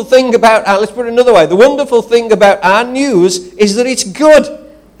wonderful thing about let's put it another way. The wonderful thing about our news is that it's good.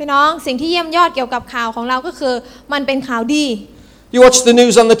 พี่น้องสิ่งที่เยี่ยมยอดเกี่ยวกับข่าวของเราก็คือมันเป็นข่าวดี You watch the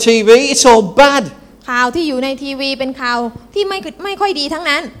news on the TV, it's all bad. ข่าวที่อยู่ในทีวีเป็นข่าวที่ไม่ค่อยดีทั้ง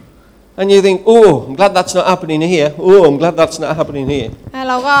นั้น And you think, oh, I'm glad that's not happening here. Oh, I'm glad that's not happening here.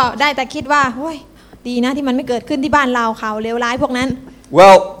 เราก็ได้แต่คิดว่าโอ้ยดีนะที่มันไม่เกิดขึ้นที่บ้านเราข่าวเลวร้ายพวกนั้น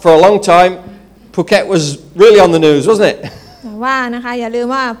Well, for a long time, Phuket was really on the news, wasn't it? แต่ว่านะคะอย่าลืม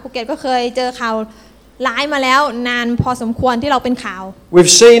ว่าภูเก็ตก็เคยเจอข่าวร้ายมาแล้วนานพอสมควรที่เราเป็นข่าว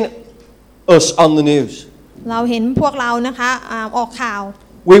We've seen us on the news. เราเห็นพวกเรานะคะออกข่าว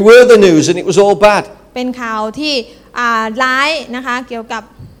We were the news and it was all bad. เป็นข่าวที่ร้ายนะคะเกี่ยวกับ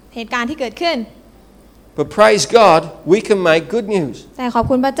เหตุการณ์ที่เกิดขึ้น But praise God, we can make good news. แต่ขอบ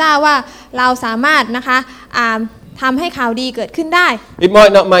คุณพระเจ้าว่าเราสามารถนะคะทำให้ข่าวดีเกิดขึ้นได้ It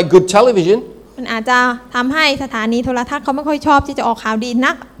might not make good television, มันอาจจะทำให้สถานีโทรทัศน์เขาไม่ค่อยชอบที่จะออกข่าวดี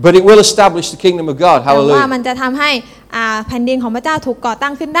นัก but it will establish the kingdom of God. แต่ว่า Hallelujah. มันจะทำให้แผ่นดินของพระเจ้าถูกก่อตั้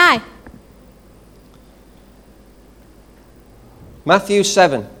งขึ้นได้ Matthew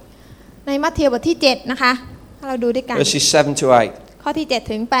 7, ในมัทธิวบทที่7นะคะถ้าเราดูด้วยกัน verses 7 to 8. ข้อที่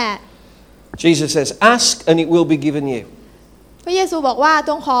7ถึง8 Jesus says, ask and it will be given you. พระเยซูบอกว่า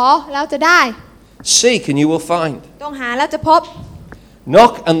จงขอแล้วจะได้ Seek and you will find. จงหาแล้วจะพบ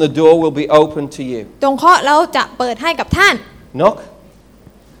Knock and the door will be open to you. จงเคาะแล้วจะเปิดให้กับท่าน Knock.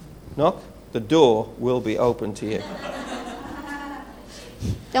 Knock. The door will be open to you.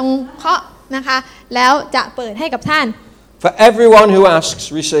 จงเคาะนะคะแล้วจะเปิดให้กับท่าน For everyone who asks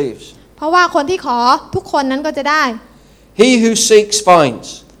receives. เพราะว่าคนที่ขอทุกคนนั้นก็จะได้ He who seeks finds.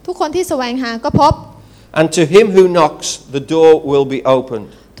 ทุกคนที่แสวงหาก็พบ And to him who knocks, the door will be opened.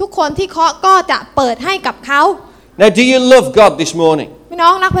 ทุกคนที่เคาะก็จะเปิดให้กับเขา Now, do you love God this morning? พี่น้อ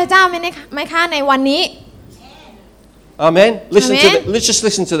งรักพระเจ้าไหมคะในวันนี้ Amen. Listen Amen. Let's just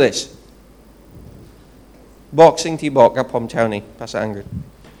listen to this. บอกสิ่งที่บอกกับผมเท่านี้ภาษาอังกฤษ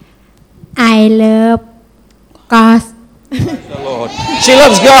I love God The Lord. She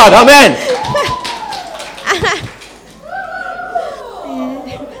loves God. Amen.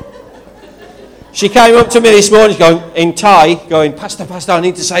 She came up to me this morning in Thai, going, Pastor, I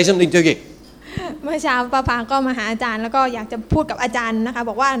need to say something to you. เมื่อเช้าป้าพาก็มาหาอาจารย์แล้วก็อยากจะพูดกับอาจารย์นะคะ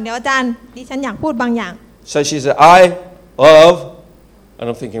บอกว่าเดี๋ยวอาจารย์ดิฉันอยากพูดบางอย่าง So she said, I love, and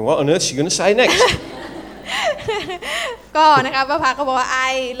I'm thinking, what on earth is she going to say next? ก็นะคะป้าพาก็บอกว่า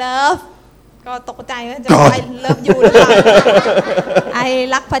I love ก็ตกใจว่าจะ I love you หรือเปล่า I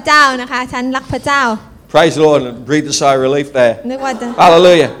รักพระเจ้านะคะฉันรักพระเจ้า Praise the Lord and breathe a sigh of relief there. นึกว่าจะ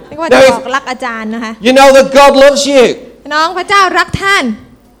Hallelujah. นึกว่าจะบอกรักอาจารย์นะคะ You know that God loves you. น้องพระเจ้ารักท่าน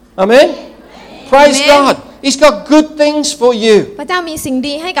Amen. Praise Amen. God. He's got good things for you. พระเจ้ามีสิ่ง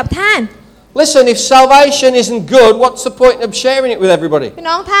ดีให้กับท่าน Listen, if salvation isn't good, what's the point of sharing it with everybody? พี่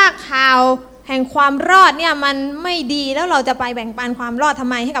น้องถ้าข่าวแห่งความรอดเนี่ยมันไม่ดีแล้วเราจะไปแบ่งปันความรอดทำ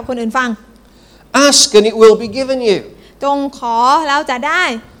ไมให้กับคนอื่นฟัง Ask and it will be given you. จงขอแล้วจะได้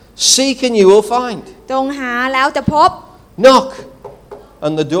Seek and you will find. จงหาแล้วจะพบ Knock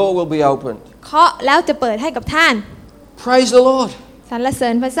and the door will be opened. เคาะแล้วจะเปิดให้กับท่าน Praise the Lord. สรรเสริ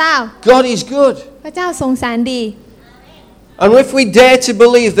ญพระเจ้า God is good. พระเจ้าทรงแสนดี And if we dare to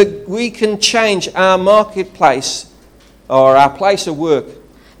believe that we can change our marketplace or our place of work,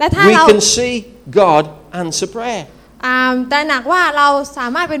 และถ้า we เรา can see God answer prayer. ตระหนักว่าเราสา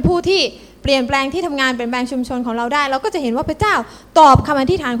มารถเป็นผู้ที่เปลี่ยนแปลงที่ทำงานเปลี่ยนแปลงชุมชนของเราได้เราก็จะเห็นว่าพระเจ้าตอบคำอ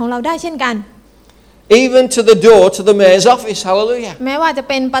ธิษฐานของเราได้เช่นกัน Even to the door to the mayor's office. Hallelujah. แม้ว่าจะ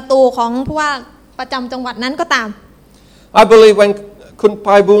เป็นประตูของผู้ว่าประจำจังหวัดนั้นก็ตาม I believe when Kun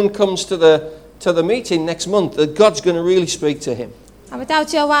Pai Boon comes to the meeting next month that God's going to really speak to him. ข้าพเจ้า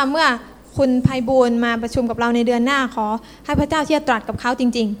เชื่อว่าเมื่อคุณไพบูลย์มาประชุมกับเราในเดือนหน้าขอให้พระเจ้าที่จะตรัสกับเขาจ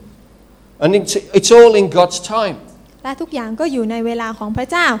ริง And it's all in God's time. ๆและทุกอย่างก็อยู่ในเวลาของพระ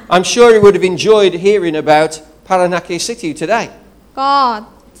เจ้า I'm sure he would have enjoyed hearing about Paranake City today. ก็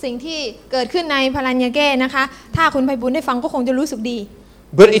สิ่งที่เกิดขึ้นในพารัญญาเก้นะคะถ้าคุณไพบูลย์ได้ฟังก็คงจะรู้สึกดี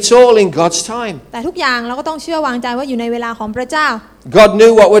But it's all in God's time. แต่ทุกอย่างเราก็ต้องเชื่อวางใจว่าอยู่ในเวลาของพระเจ้า God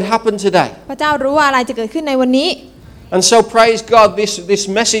knew what would happen today. พระเจ้ารู้ว่าอะไรจะเกิดขึ้นในวันนี้ And so praise God, this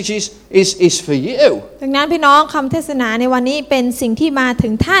message is for you. ดังนั้นพี่น้องคำเทศนาในวันนี้เป็นสิ่งที่มาถึ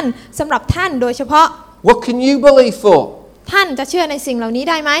งท่านสำหรับท่านโดยเฉพาะ What can you believe for? ท่านจะเชื่อในสิ่งเหล่านี้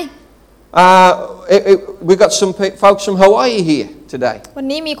ได้ไหม We've got some folks from Hawaii here today. วัน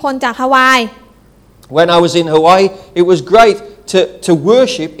นี้มีคนจากฮาวาย When I was in Hawaii, it was great to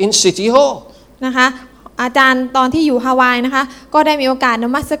worship in City Hall. นะคะอาจารย์ตอนที่อยู่ฮาวายนะคะก็ได้มีโอกาสน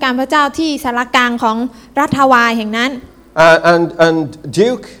มัสการพระเจ้าที่ศาลากลางของรัฐฮาวายแห่งนั้น And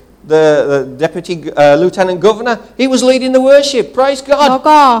Duke, the Deputy Lieutenant Governor, he was leading the worship. Praise แล้ว God.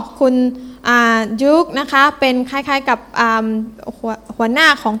 ก็คุณยุคนะคะเป็นคล้ายๆกับหัวหน้า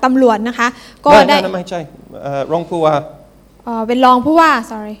ของตำรวจนะคะก็ได้ไม่ใช่รองผู้ว่าเป็นรองผู้ว่า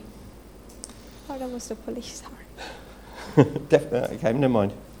sorry oh that was the police sorry okay never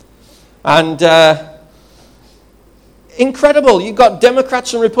mind and incredible you got Democrats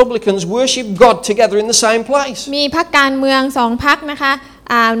and Republicans worship God together in the same place มีพรรคการเมือง2พรรคนะคะ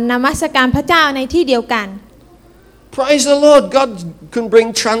นมัสการพระเจ้าในที่เดียวกัน Praise the Lord God can bring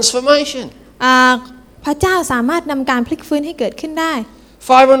transformation พระเจ้าสามารถนำการพลิกฟื้นให้เกิดขึ้นได้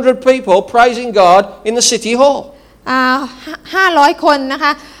500 people praising God in the city hall 500 คนนะค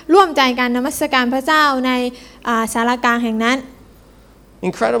ะร่วมใจกันนมัสการพระเจ้าในศาลากลางแห่งนั้น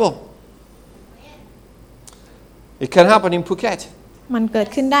Incredible It can happen in Phuket มันเกิด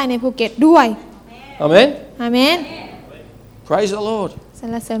ขึ้นได้ในภูเก็ตด้วย Amen อาเมน Praise the Lord สร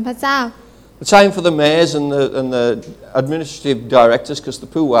รเสริญพระเจ้าThe same for the mayors and the administrative directors because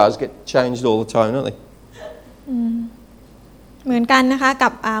the puwas get changed all the time, don't they? เหมือนกันนะคะกั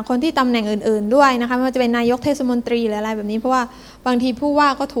บคนที่ตำแหน่งอื่นๆด้วยนะคะไม่ว่าจะเป็นนายกเทศมนตรีหรืออะไรแบบนี้เพราะว่าบางทีผู้ว่า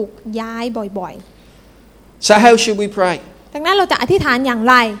ก็ถูกย้ายบ่อยๆ So how should we pray? ดังนั้นเราจะอธิษฐานอย่าง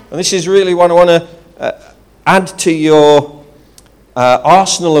ไร And this is really what I want to add to your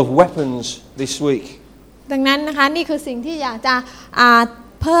arsenal of weapons this week. ดังนั้นนะคะนี่คือสิ่งที่อยากจะ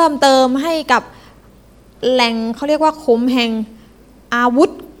เพิ่มเติมให้กับแหล่งเขาเรียกว่าขุมแห่งอาวุธ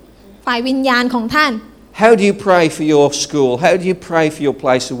ฝ่ายวิญญาณของท่าน How do you pray for your school? How do you pray for your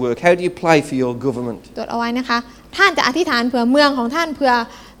place of work? How do you pray for your government? จดเอาไว้นะคะท่านจะอธิษฐานเผื่อเมืองของท่านเผื่อ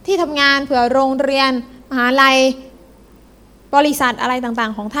ที่ทำงานเผื่อโรงเรียนมหาลัยบริษัทอะไรต่า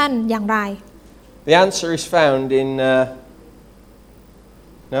งๆของท่านอย่างไร The answer is found in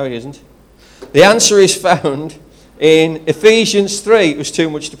no it isn't. The answer is found in Ephesians 3, it was too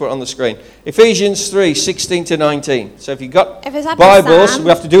much to put on the screen. Ephesians 3, 16 to 19. So if you've got Bibles, we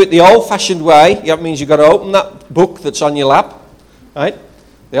have to do it the old-fashioned way. That means you've got to open that book that's on your lap. Right?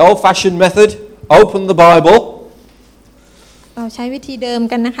 The old-fashioned method, open the Bible. เราใช้วิธีเดิม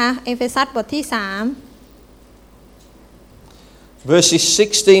กันนะคะ เอเฟซัสบทที่3 Verses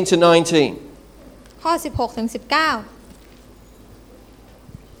 16 to 19. ข้อ 16 ถึง 19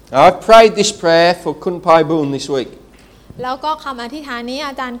 I've prayed this prayer for Kun Pai Boon this week. แล้วก็คำอธิษฐานนี้อ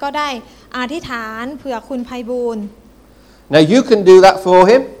าจารย์ก็ได้อธิษฐานเผื่อคุณไพบูลย์ Now you can do that for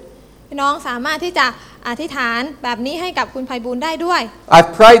him. พี่น้องสามารถที่จะอธิษฐานแบบนี้ให้กับคุณไพบูลย์ได้ด้วย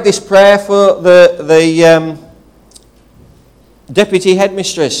I've prayed this prayer for the deputy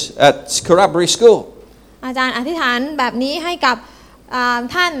headmistress at Corabri School. อาจารย์อธิษฐานแบบนี้ให้กับ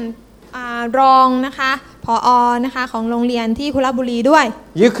ท่านรองนะคะผอ.นะคะของโรงเรียนที่คุระบุรีด้วย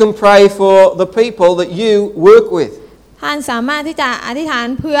You can pray for the people that you work with. ท่านสามารถที่จะอธิษฐาน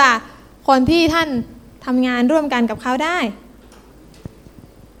เพื่อคนที่ท่านทำงานร่วมกันกับเขาได้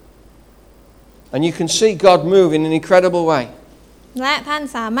And you can see God move in an incredible way. และท่าน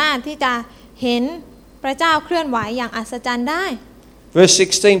สามารถที่จะเห็นพระเจ้าเคลื่อนไหวอย่างอัศจรรย์ได้ Verse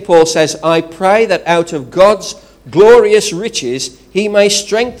 16 Paul says, I pray that out of God's glorious riches he may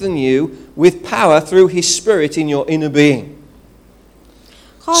strengthen you with power through his spirit in your inner being.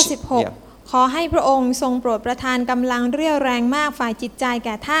 ข้อ 16 ขอให้พระองค์ทรงโปรดประทานกำลังเรี่ยวแรงมากฝ่ายจิตใจแ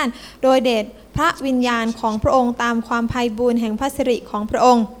ก่ท่านโดยเดชพระวิญญาณของพระองค์ตามความไพบูลย์แห่งพระสิริของพระอ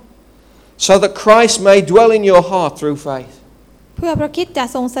งค์ So that Christ may dwell in your heart through faith. เพื่อพระคริสต์จะ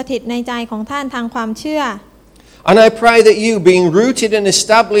ทรงสถิตในใจของท่านทางความเชื่อ And I pray that you, being rooted and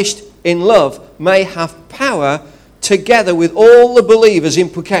established in love, may have power together with all the believers in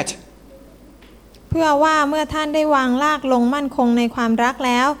Phuket. เพื่อว่าเมื่อท่านได้วางรากลงมั่นคงในความรักแ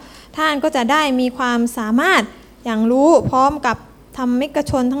ล้วท่านก็จะได้มีความสามารถอย่างรู้พร้อมกับธรรมิก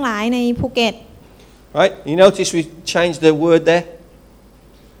ชนทั้งหลายในภูเก็ต Right? You notice we changed the word there?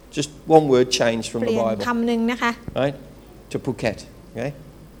 Just one word changed from เป the ลี่ยน Bible. คำหนึ่งนะคะ Right? To Phuket. Okay?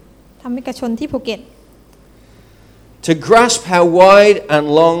 ธรรมิกชนที่ภูเก็ต To grasp how wide and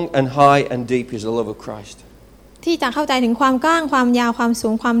long and high and deep is the love of Christ. ที่จะเข้าใจถึงความกว้างความยาวความสู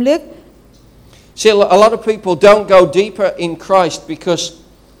งความลึก See, a lot of people don't go deeper in Christ because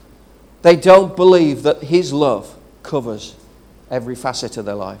they don't believe that His love covers every facet of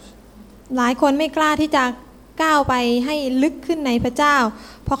their lives. หลายคนไม่กล้าที่จะก้าวไปให้ลึกขึ้นในพระเจ้า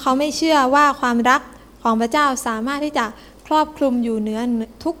เพราะเขาไม่เชื่อว่าความรักของพระเจ้าสามารถที่จะครอบคลุมอยู่เหนือ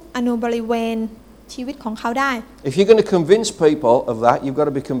ทุกอนุบริเวณชีวิตของเขาได้ If you're going to convince people of that, you've got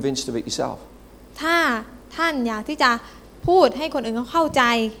to be convinced of it yourself. ถ้าท่านอยากที่จะพูดให้คนอื่นเขาเข้าใจ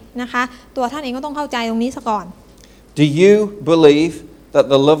นะคะตัวท่านเองก็ต้องเข้าใจตรงนี้ซะก่อน Do you believe that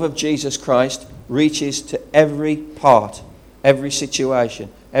the love of Jesus Christ reaches to every part, every situation,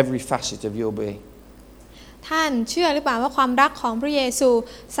 every facet of your being? ท่านเชื่อหรือเปล่าว่าความรักของพระเยซู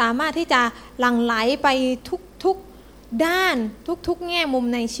สามารถที่จะหลั่งไหลไปทุกด้านทุกแง่มุม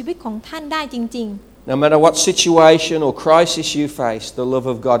ในชีวิตของท่านได้จริงๆ No matter what situation or crisis you face, the love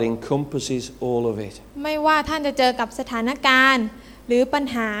of God encompasses all of it. ไม่ว่าท่านจะเจอกับสถานการณ์หรือปัญ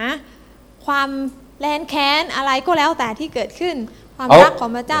หาความแค้นแค้นอะไรก็แล้วแต่ที่เกิดขึ้นความรักของ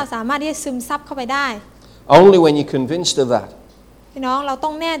พระเจ้าสามารถที่จะซึมซับเข้าไปได้ Only when you're convinced of that พี่น้องเราต้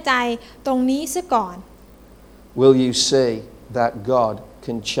องแน่ใจตรงนี้ซะก่อน will you see that God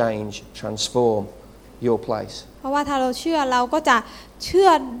can change, transform your place. เพราะว่าถ้าเราเชื่อเราก็จะเชื่อ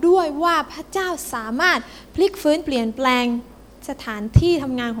ด้วยว่าพระเจ้าสามารถพลิกฟื้นเปลี่ยนแปลงสถานที่ท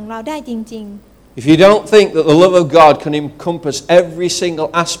ำงานของเราได้จริงๆ If you don't think that the love of God can encompass every single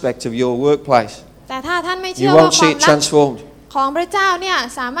aspect of your workplace, แต่ถ้าท่านไม่ you เชื่อว่า won't ควา see ม it รัก transformed. ของพระเจ้าเนี่ย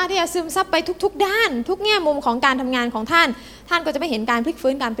สามารถที่จะซึมซับไปทุกๆด้านทุกแง่มุมของการทำงานของท่านท่านก็จะไม่เห็นการพลิก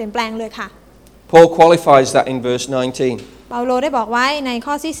ฟื้นการเปลี่ยนแปลงเลยค่ะ Paul qualifies that in verse 19. เปาโลได้บอกไว้ใน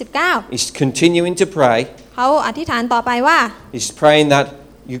ข้อที่19 He's continuing to pray. เขาอธิษฐานต่อไปว่า He's praying that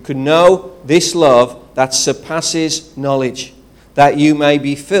you could know this love that surpasses knowledge, that you may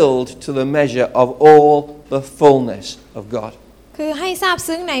be filled to the measure of all the fullness of God. คือให้ทราบ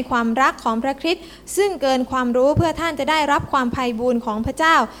ซึ้งในความรักของพระคริสต์ซึ่งเกินความรู้เพื่อท่านจะได้รับความไพบูลย์ของพระเ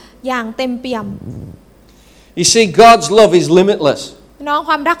จ้าอย่างเต็มเปี่ยม You see, God's love is limitless. น้องค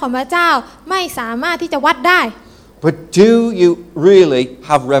วามรักของพระเจ้าไม่สามารถที่จะวัดได้ But do you really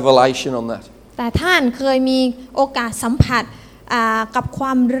have revelation on that? แต่ท่านเคยมีโอกาสสัมผัสกับคว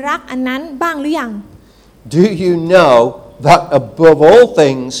ามรักอันนั้นบ้างหรือยัง Do you know that above all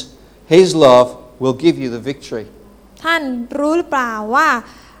things, His love will give you the victory? ท่านรู้หรือเปล่าว่า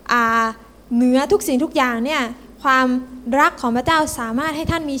เหนือทุกสิ่งทุกอย่างเนี่ยความรักของพระเจ้าสามารถให้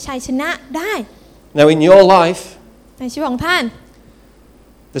ท่านมีชัยชนะได้ Now in your life, ในชีวิตของท่าน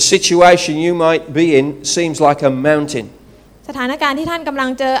the situation you might be in seems like a mountain. สถานการณ์ที่ท่านกำลัง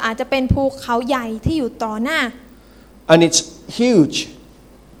เจออาจจะเป็นภูเขาใหญ่ที่อยู่ต่อหน้า And it's huge.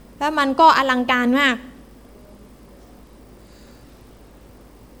 และมันก็อลังการมาก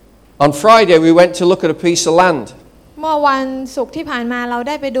On Friday we went to look at a piece of land. เมื่อวันศุกร์ที่ผ่านมาเราไ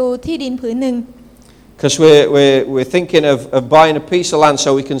ด้ไปดูที่ดินผืนหนึ่ง Because we're thinking of buying a piece of land so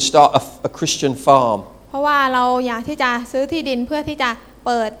we can start a Christian farm. เพราะว่าเราอยากที่จะซื้อที่ดินเพื่อที่จะเ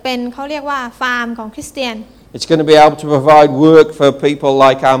ปิดเป็นเขาเรียกว่าฟาร์มของคริสเตียน It's going to be able to provide work for people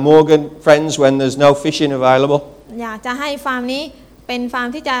like our Morgan friends when there's no fishing available. อยากจะให้ฟาร์มนี้เป็นฟาร์ม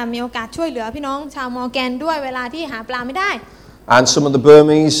ที่จะมีโอกาสช่วยเหลือพี่น้องชาวมอร์แกนด้วยเวลาที่หาปลาไม่ได้ And some of the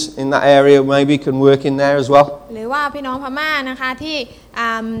Burmese in that area maybe can work in there as well. หรือว่าพี่น้องพม่านะคะที่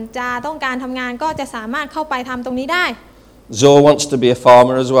จะต้องการทำงานก็จะสามารถเข้าไปทำตรงนี้ได้ Zo wants to be a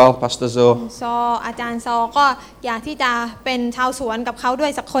farmer as well, Pastor Zo. ซออาจารย์ซอก็อยากที่จะเป็นชาวสวนกับเขาด้ว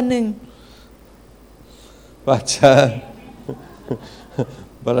ยสักคนหนึ่ง But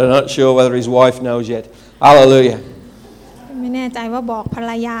I'm not sure whether his wife knows yet. Hallelujah. ไม่แน่ใจว่าบอกภร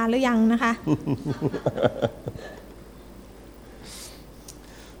รยาหรือยังนะคะ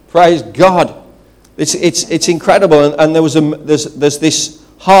Praise God. It's incredible. And there's this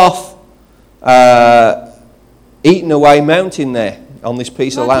half eaten away mountain there on this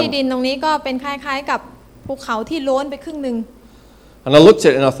piece of ที่ดิน land. ตรงนี้ก็เป็นคล้ายๆกับภูเขาที่โล้นไปครึ่งหนึ่ง And I looked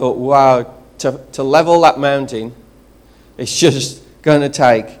at it and I thought, wow, to level that mountain, it's just going to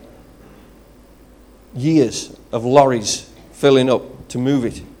take years of lorries filling up to move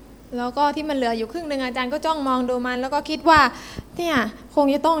it. แล้วก็ที่มันเหลืออยู่ครึ่งหนึ่งอาจารย์ก็จ้องมองดูมันแล้วก็คิดว่าเนี่ยคง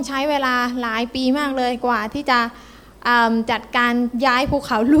จะต้องใช้เวลาหลายปีมากเลยกว่าที่จะจัดการย้ายภูเ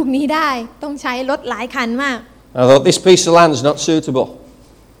ขาลูกนี้ได้ต้องใช้รถหลายคันมาก I thought this piece of land is not suitable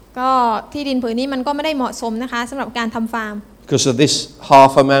ก็ที่ดินผืนนี้มันก็ไม่ได้เหมาะสมนะคะสำหรับการทำฟาร์ม because of this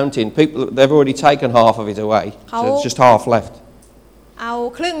half a mountain. People, they've already taken half of it away, so it's just half left. เอา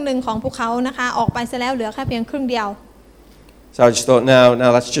ครึ่งหนึ่งของภูเขานะคะออกไปซะแล้วเหลือแค่เพียงครึ่งเดียว So I just thought,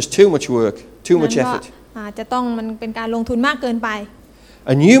 no, that's just too much work, too much effort. อาจจะต้องมันเป็นการลงทุนมากเกินไป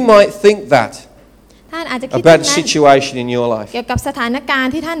And you might think that. ท่านอาจจะคิด about นั้ a น situation in your life. เกี่ยวกับสถานการ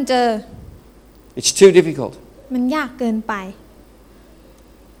ณ์ที่ท่านเจอ It's too difficult. มันยากเกินไป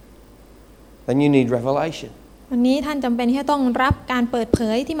Then you need revelation. วันนี้ท่านจำเป็นที่จะต้องรับการเปิดเผ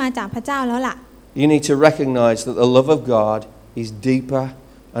ยที่มาจากพระเจ้าแล้วล่ะ You need to recognize that the love of God is deeper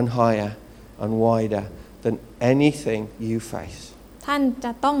and higher and wider than anything you face. ท่านจ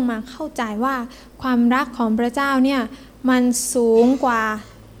ะต้องมาเข้าใจว่าความรักของพระเจ้าเนี่ยมันสูงกว่า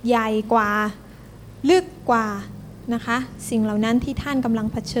ใหญ่กว่าลึกกว่านะคะสิ่งเหล่านั้นที่ท่านกำลัง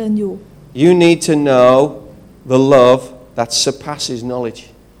เผชิญอยู่ You need to know the love that surpasses knowledge.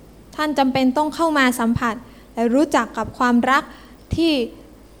 ท่านจำเป็นต้องเข้ามาสัมผัสและรู้จักกับความรักที่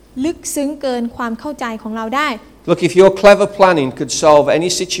ลึกซึ้งเกินความเข้าใจของเราได้ Look, if your clever planning could solve any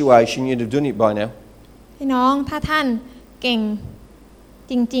situation, you'd have done it by now. พี่น้องถ้าท่านเก่ง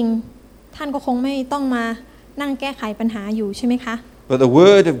จริงๆท่านก็คงไม่ต้องมานั่งแก้ไขปัญหาอยู่ใช่ไหมคะ But the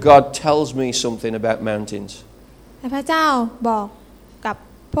Word of God tells me something about mountains. แต่พระเจ้าบอกกับ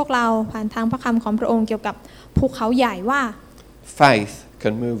พวกเราผ่านทางพระคำของพระองค์เกี่ยวกับภูเขาใหญ่ว่า Faith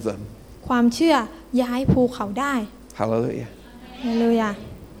can move them. ความเชื่อย้ายภูเขาได้ Hallelujah. ฮาเลลูยา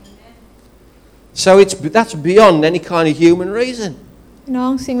So that's beyond any kind of human reason. น้อ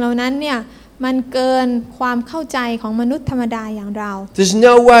งสิ่งเหล่านั้นเนี่ยมันเกินความเข้าใจของมนุษย์ธรรมดาอย่างเรา There's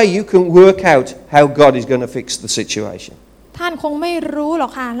no way you can work out how God is going to fix the situation. ท่านคงไม่รู้หรอ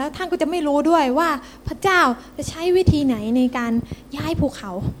กค่ะแล้วท่านก็จะไม่รู้ด้วยว่าพระเจ้าจะใช้วิธีไหนในการย้ายภูเข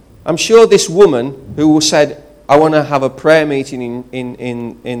า I'm sure this woman who said, I want to have a prayer meeting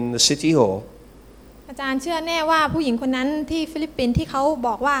in the city hall, อาจารย์เชื่อแน่ว่าผู้หญิงคนนั้นที่ฟิลิปปินส์ที่เขาบ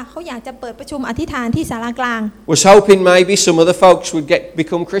อกว่าเขาอยากจะเปิดประชุมอธิษฐานที่ศาลากลาง was hoping maybe some other folks would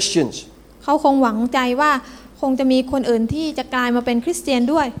become Christians. เขาคงหวังใจว่าคงจะมีคนอื่นที่จะกลายมาเป็นคริสเตียน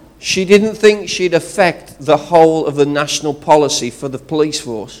ด้วย She didn't think she'd affect the whole of the national policy for the police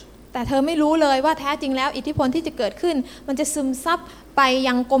force. แต่เธอไม่รู้เลยว่าแท้จริงแล้วอิทธิพลที่จะเกิดขึ้นมันจะซึมซับไป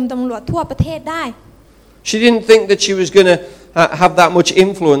ยังกรมตำรวจทั่วประเทศได้ She didn't think that she was going to have that much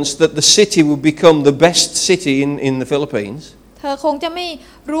influence that the city would become the best city in the Philippines. เธอคงจะไม่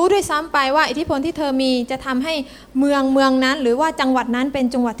รู้ด้วยซ้ำไปว่าอิทธิพลที่เธอมีจะทำให้เมืองนั้นหรือว่าจังหวัดนั้นเป็น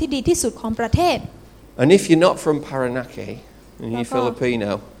จังหวัดที่ดีที่สุดของประเทศ And if you're not from Parañaque and you're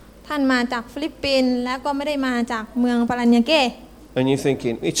Filipino, ท่านมาจากฟิลิปปินส์แล้วก็ไม่ได้มาจากเมืองปารัญญาเก and you're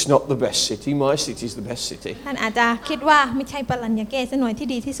thinking, it's not the best city, my city is the best city. ท่านอาจจะคิดว่าไม่ใช่ปารัญญาเกซะหน่อยที่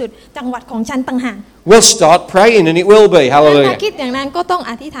ดีที่สุดจังหวัดของฉันต่างหาก We'll start praying and it will be. ถ้า Hallelujah. คิดอย่างนั้นก็ต้อง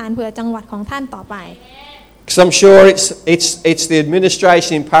อธิษฐานเผื่อจังหวัดของท่านต่อไป Because I'm sure it's the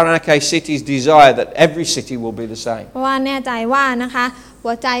administration in Parañaque City's desire that every city will be the same. เพราะว่าแน่ใจว่านะคะ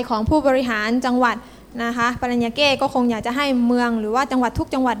หัวใจของผู้บริหารจังหวัดนะคะปารัญญาเกก็คงอยากจะให้เมืองหรือว่าจังหวัดทุก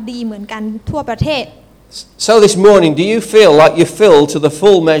จังหวัดดีเหมือนกันทั่วประเทศ So this morning, do you feel like you're filled to the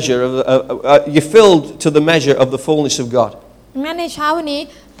full measure you're filled to the measure of the fullness of God? งั้นในเช้าวันนี้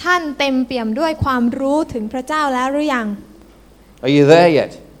ท่านเต็มเปี่ยมด้วยความรู้ถึงพระเจ้าแล้วหรือยัง Are you there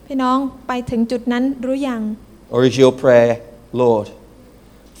yet? พี่น้องไปถึงจุดนั้นหรือยัง Or is your prayer, Lord,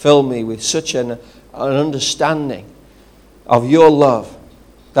 fill me with such an understanding of your love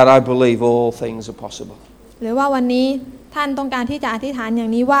that I believe all things are possible? หรือว่าวันนี้ท่านต้องการที่จะอธิษฐานอย่า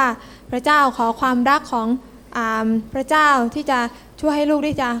งนี้ว่าพระเจ้าขอความรักของพระเจ้าที่จะช่วยให้ลูกไ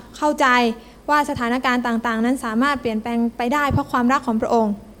ด้จะเข้าใจว่าสถานการณ์ต่างๆนั้นสามารถเปลี่ยนแปลงไปได้เพราะความรักของพระอง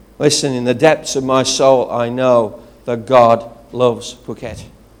ค์ Listen, in the depths of my soul, I know that God loves Phuket.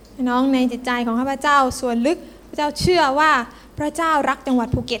 น้องในจิตใจของข้าพเจ้าส่วนลึกพระเจ้าเชื่อว่าพระเจ้ารักจังหวัด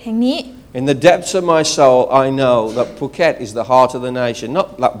ภูเก็ตแห่งนี้ In the depths of my soul, I know that Phuket is the heart of the nation, not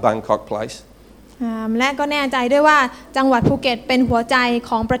that Bangkok place. และก็แน่ใจด้วยว่าจังหวัดภูเก็ตเป็นหัวใจ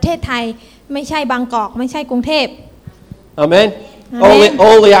ของประเทศไทยไม่ใช่บางกอกไม่ใช่กรุงเทพ Amen.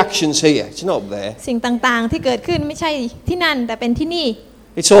 All the actions here, it's not up there. สิ่งต่างๆที่เกิดขึ้นไม่ใช่ที่นั่นแต่เป็นที่นี่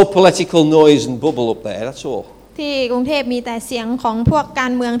It's all political noise and bubble up there, that's all. ที่กรุงเทพมีแต่เสียงของพวกกา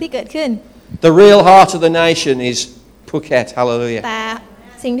รเมืองที่เกิดขึ้น The real heart of the nation is Phuket, hallelujah. แต่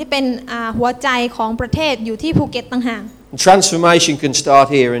สิ่งที่เป็นหัวใจของประเทศอยู่ที่ภูเก็ตต่างหาก Transformation can start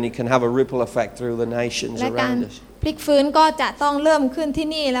here and it can have a ripple effect through the nations และการ around us. พลิกฟื้นก็จะต้องเริ่มขึ้นที่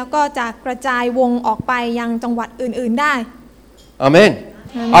นี่แล้วก็จะกระจายวงออกไปยังจังหวัดอื่นๆได้ Amen.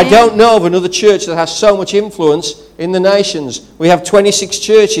 I don't know of another church that has so much influence in the nations. We have 26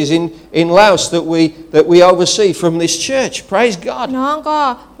 churches in Laos that we oversee from this church. Praise God. น้องก็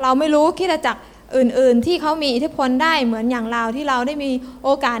เราไม่รู้คริสตจักรอื่นๆที่เขามีอิทธิพลได้เหมือนอย่างเราที่เราได้มีโอ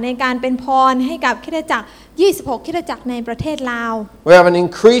กาสในการเป็นพรให้กับคริสตจักร26คริสตจักรในประเทศลาว We have an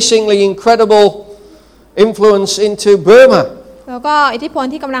increasingly incredible influence into Burma. แล้วก็อิทธิพล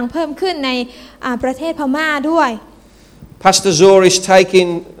ที่กำลังเพิ่มขึ้นในประเทศพม่าด้วย Pastor Zor is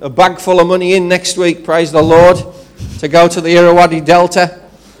taking a bag full of money in next week, praise the Lord, to go to the Irrawaddy Delta.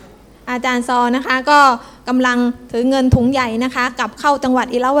 อาจารย์ซอนะคะก็กำลังถือเงินถุงใหญ่นะคะกลับเข้าจังหวัด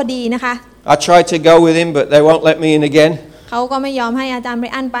อิราวดีนะคะ I tried to go with him, but they won't let me in again. เขาก็ไม่ยอมให้อาจารย์ไบร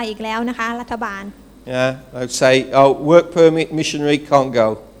อันไปอีกแล้วนะคะรัฐบาล Yeah, they'd say, oh, work permit, missionary, can't go.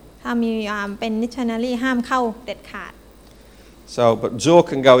 ถ้ามีเป็นมิชชันนารีห้ามเข้าเด็ดขาด So, but Zor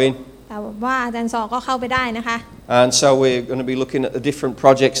can go in. แต่ว่าอาจารย์ซอก็เข้าไปได้นะคะ And so we're going to be looking at the different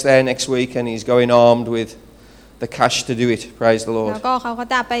projects there next week, and he's going armed with the cash to do it. Praise the Lord. แล้วก็เขาก็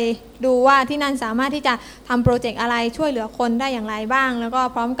จะไปดูว่าที่นั่นสามารถที่จะทำโปรเจกต์อะไรช่วยเหลือคนได้อย่างไรบ้าง แล้วก็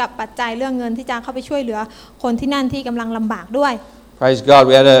พร้อมกับปัจจัยเรื่องเงินที่จะเข้าไปช่วยเหลือคนที่นั่นที่กำลังลำบากด้วย Praise God.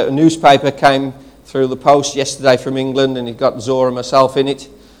 We had a newspaper came through the post yesterday from England, and it got Zor and myself in it,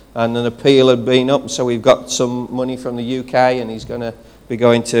 and an appeal had been up, so we've got some money from the UK, and he's going to be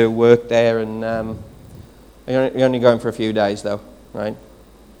going to work there, and you're only going for a few days though, right?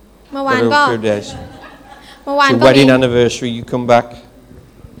 เมื่อวานก็ It's your wedding anniversary, you come back.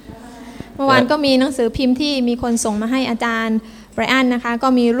 เมื่อวานก็มีหนังสือพิมพ์ที่มีคนส่งมาให้อาจารย์ไบรอันนะคะก็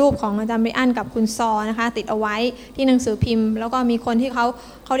มีรูปของอาจารย์ไบรอันกับคุณซอนะคะติดเอาไว้ที่หนังสือพิมพ์แล้วก็มีคนที่เ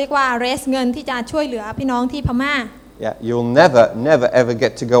ขาเรียกว่าเรสเงินที่จะช่วยเหลือพี่น้องที่พม่า Yeah, you'll never ever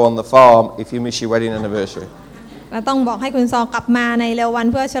get to go on the farm if you miss your wedding anniversary. เราต้องบอกให้คุณซอกลับมาในเร็ววัน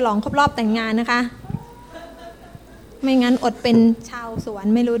เพื่อฉลองครบรอบแต่งงานนะคะไม่งั้นอดเป็นชาวสวน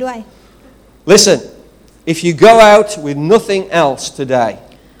ไม่รู้ด้วย Listen, if you go out with nothing else today,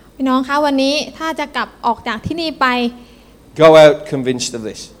 พี่น้องคะวันนี้ถ้าจะกลับออกจากที่นี่ไป go out convinced of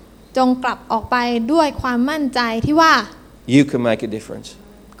this. จงกลับออกไปด้วยความมั่นใจที่ว่า You can make a difference.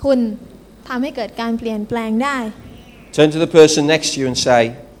 คุณทำให้เกิดการเปลี่ยนแปลงได้ Turn to the person next to you and say,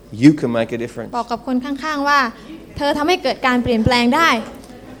 you can make a difference. บอกกับคนข้างๆว่าเธอทำให้เกิดการเปลี่ยนแปลงได้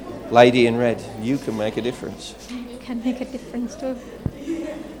Lady in red, you can make a difference. You can make a difference too.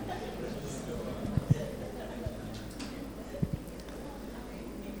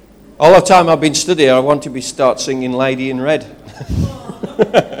 All the time I've been studying, I want to start singing Lady in Red.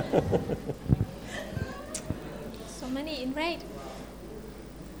 So many in red.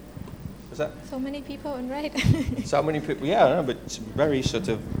 Is that So many people in red. so many people? Yeah, I know, but it's very sort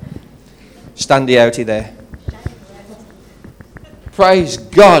of standy outy there. Praise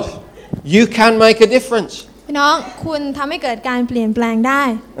God. You can make a difference. พี่น้องคุณทำให้เกิดการเปลี่ยนแปลงได้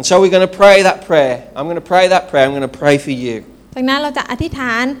And so we're going to pray that prayer. I'm going to pray that prayer. I'm going to pray for you. จากนั้นเราจะอธิษฐ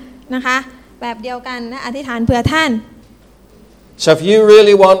านนะคะแบบเดียวกันนะอธิษฐานเพื่อท่าน So if you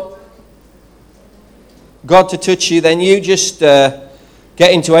really want God to touch you, then you just get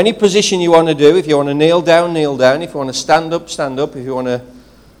into any position you want to do. If you want to kneel down, kneel down. If you want to stand up, stand up. If you want to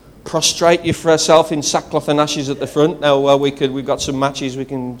prostrate yourself in sackcloth and ashes at the front. Now, we've got some matches. We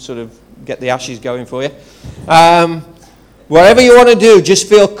can sort of get the ashes going for you. Whatever you want to do, just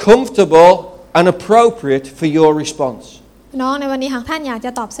feel comfortable and appropriate for your response. น้องในวันนี้หากท่านอยากจ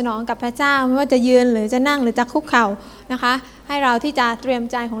ะตอบสนองกับพระเจ้าไม่ว่าจะยืนหรือจะนั่งหรือจะคุกเข่านะคะให้เราที่จะเตรียม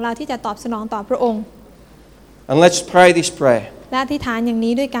ใจของเราที่จะตอบสนองต่อพระองค์ And let's pray this prayer. และอธิษฐานอย่าง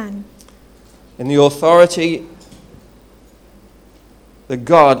นี้ด้วยกัน In the authority that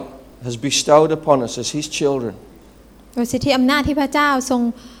God has bestowed upon us as His children. โดยสิทธิอำนาจที่พระเจ้าทรง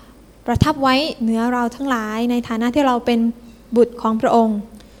ประทับไว้เหนือเราทั้งหลายในฐานะที่เราเป็นบุตรของพระองค์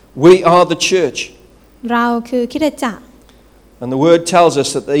We are the church. เราคือคริสตจักร And the word tells us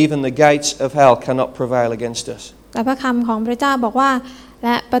that even the gates of hell cannot prevail against us. แต่พระคำของพระเจ้าบอกว่าแล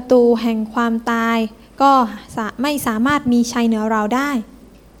ะประตูแห่งความตายก็ไม่สามารถมีชัยเหนือเราได้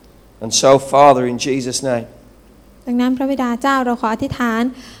And so, Father, in Jesus' name, ดังนั้นพระบิดาเจ้าเราขออธิษฐาน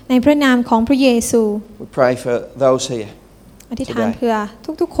ในพระนามของพระเยซู we pray for those here อธิษฐานเพื่อ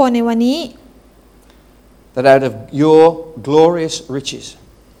ทุกๆคนในวันนี้ that out of your glorious riches,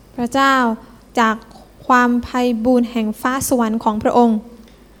 พระเจ้าจากความไพบูลย์แห่งฟ้าสวรรค์ของพระองค์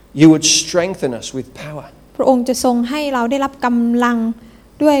you would strengthen us with power. พระองค์จะทรงให้เราได้รับกำลัง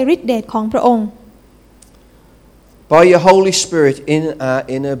ด้วยฤทธิเดชของพระองค์ By your Holy Spirit in our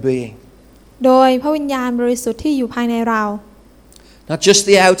inner being. โดยพระวิญญาณบริสุทธิ์ที่อยู่ภายในเรา Not just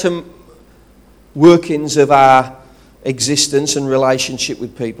the outer workings of our existence and relationship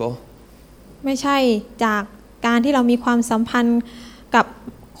with people. ไม่ใช่จากการที่เรามีความสัมพันธ์กับ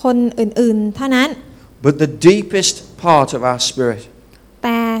คนอื่นๆเท่านั้น But the deepest part of our spirit. แ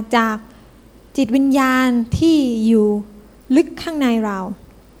ต่จากจิตวิญญาณที่อยู่ลึกข้างในเรา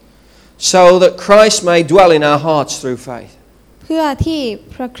So that Christ may dwell in our hearts through faith. เพื่อที่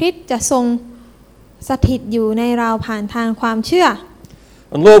พระคริสต์จะทรงสถิตอยู่ในเราผ่านทางความเชื่อ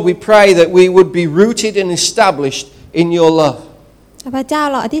And Lord, we pray that we would be rooted and established in your love. พระเจ้า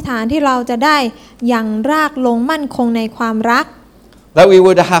เราอธิษฐานที่เราจะได้อย่างรากลงมั่นคงในความรัก That we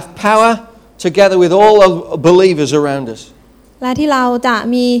would have power together with all the believers around us. และที่เราจะ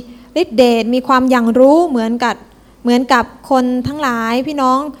มีฤทธิ์เดชมีความอย่างรู้เหมือนกับคนทั้งหลายพี่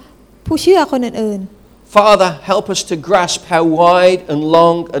น้องผู้เชื่อคนอื่นๆ Father, help us to grasp how wide and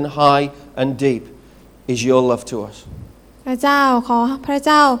long and high and deep is your love to us. พระเจ้าขอพระเ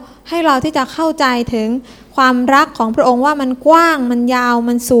จ้าให้เราที่จะเข้าใจถึงความรักของพระองค์ว่ามันกว้างมันยาว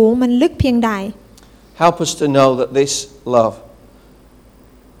มันสูงมันลึกเพียงใด Help us to know that this love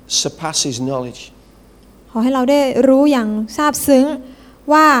surpasses knowledge. ขอให้เราได้รู้อย่างซาบซึ้ง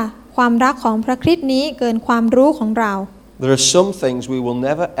ว่าความรักของพระคริสต์นี้เกินความรู้ของเรา There are some things we will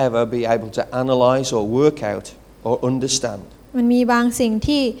never ever be able to analyze or work out or understand. มันมีบางสิ่ง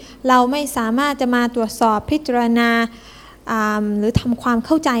ที่เราไม่สามารถจะมาตรวจสอบพิจารณาหรือทำความเ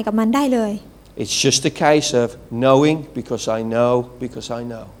ข้าใจกับมันได้เลย It's just a case of knowing because I know.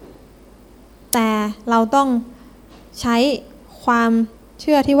 แต่เราต้องใช้ความเ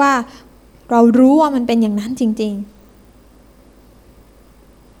ชื่อที่ว่าเรารู้ว่ามันเป็นอย่างนั้นจริงๆ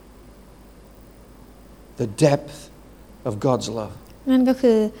The depth of God's love. นั่นก็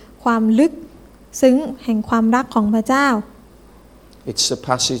คือความลึกซึ้งแห่งความรักของพระเจ้า It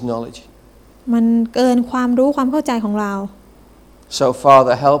surpasses knowledge. มันเกินความรู้ความเข้าใจของเรา So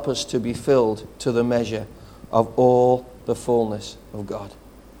Father, help us to be filled to the measure of all the fullness of God.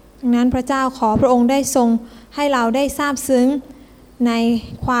 ดังนั้นพระเจ้าขอพระองค์ได้ทรงให้เราได้ทราบซึ้งใน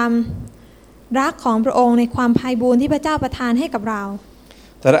ความรักของพระองค์ในความไพบูลย์ที่พระเจ้าประทานให้กับเรา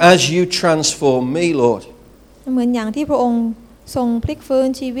That as you transform me, Lord, เหมือนอย่างที่พระองค์ทรงพลิกฟื้น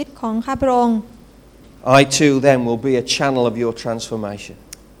ชีวิตของข้าพระองค์ I too then will be a channel of your transformation.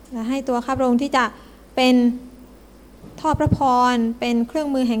 และให้ตัวข้าพระองค์ที่จะเป็นท่อพระพรเป็นเครื่อง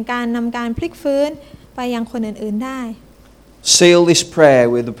มือแห่งการนำการพลิกฟื้นไปยังคนอื่นๆได้ Seal this prayer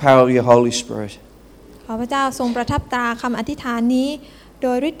with the power of your Holy Spirit. ขอพระเจ้าทรงประทับตราคำอธิษฐานนี้โด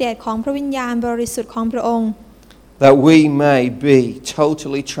ยฤทธิ์เดชของพระวิญญาณบริสุทธิ์ของพระองค์ That we may be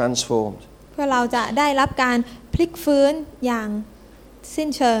totally transformed. เพื่อเราจะได้รับการพลิกฟื้นอย่างสิ้น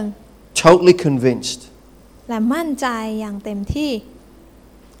เชิง Totally convinced. และมั่นใจอย่างเต็มที่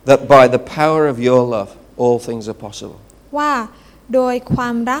That by the power of your love, all things are possible. ว่าโดยควา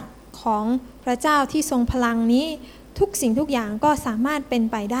มรักของพระเจ้าที่ทรงพลังนี้ทุกสิ่งทุกอย่างก็สามารถเป็น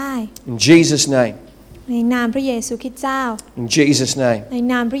ไปได้ In Jesus' name. ในนามพระเยซูคริสต์เจ้า In Jesus' name. ใน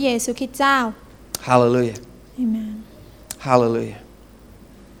นามพระเยซูคริสต์เจ้า Hallelujah. Amen. Hallelujah.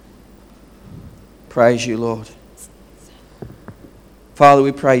 Praise you, Lord. Father,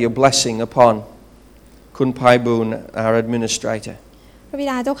 we pray your blessing upon Kun Paiboon, our administrator. พระบิ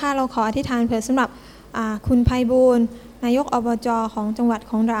ดาเจ้าข้าเราขออธิษฐานเผื่อสำหรับคุณไพบูลย์นายกอบจ.ของจังหวัด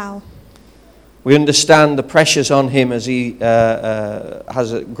ของเรา We understand the pressures on him as he has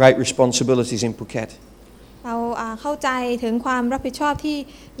great responsibilities in Phuket. เราเข้าใจถึงความรับผิดชอบที่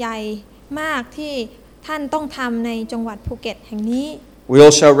ใหญ่มากที่ท่านต้องทำในจังหวัดภูเก็ตแห่งนี้ We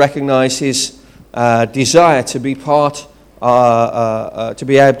also recognize his desire to be part, to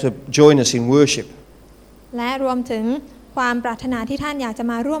be able to join us in worship. และรวมถึงความปรารถนาที่ท่านอยากจะ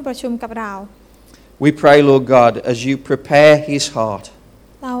มาร่วมประชุมกับเรา We pray, Lord God, as you prepare his heart.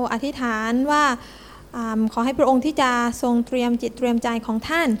 เราอธิษฐานว่าขอให้พระองค์ที่จะทรงเตรียมจิตเตรียมใจของ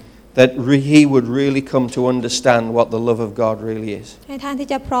ท่าน That he would really come to understand what the love of God really is. ให้ท่านที่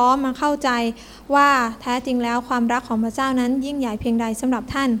จะพร้อมมาเข้าใจว่าแท้จริงแล้วความรักของพระเจ้านั้นยิ่งใหญ่เพียงใดสำหรับ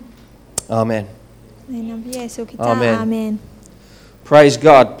ท่าน Amen. ในนามพระเยซูคริสต์เจ้าอาเมน Praise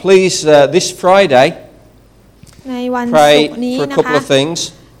God. Please, this Friday, ในวันศุ pray กร์นี้ for a นะ couple คะ of things.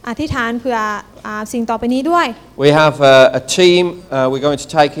 อธิษฐานเผื่อสิ่งต่อไปนี้ด้วย We have a team. We're going to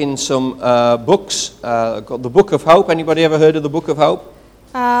take in some books. Got the Book of Hope. Anybody ever heard of the Book of Hope?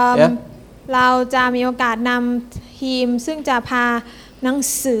 Yeah. เราจะมีโอกาสนำทีมซึ่งจะพาหนัง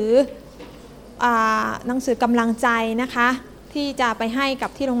สือกำลังใจนะคะที่จะไปให้กับ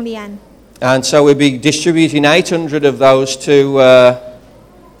ที่โรงเรียน And so we'll be distributing 800 of those to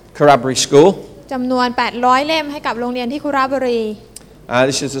Karabri School. จำนวน800เล่มให้กับโรงเรียนที่คุระบุรี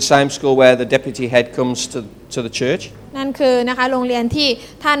This is the same school where the deputy head comes to the church. นั่นคือนะคะโรงเรียนที่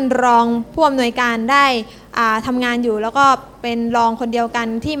ท่านรองผู้อำนวยการได้ทำงานอยู่แล้วก็เป็นรองคนเดียวกัน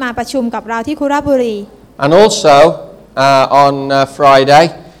ที่มาประชุมกับเราที่คุระบุรี And also on Friday,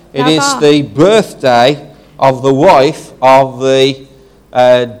 it is the birthday of the wife of the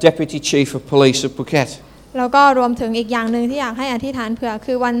Deputy Chief of Police of Phuket. แล้วก็รวมถึงอีกอย่างหนึ่งที่อยากให้อธิษฐานเผื่อ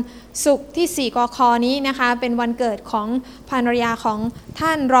คือวันศุกร์ที่4 กค.นี้นะคะเป็นวันเกิดของภรรยาของท่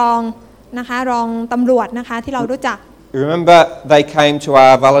านรองนะคะรองตำรวจนะคะที่เรารู้จัก Remember they came to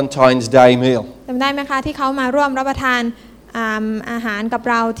our Valentine's Day meal. จำได้ไหมคะที่เขามาร่วมรับประทาน อาหารกับ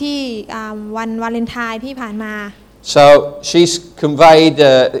เราที่วันวาเลนไทน์ที่ผ่านมา So she's conveyed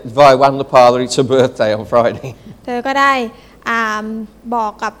via Juan Lapala it's her birthday on Friday. เธอก็ได้บอ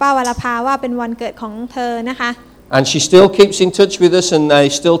กกับป้าวรภาว่าเป็นวันเกิดของเธอนะคะ And she still keeps in touch with us and they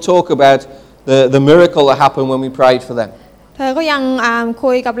still talk about the miracle that happened when we prayed for them. เธอก็ยัง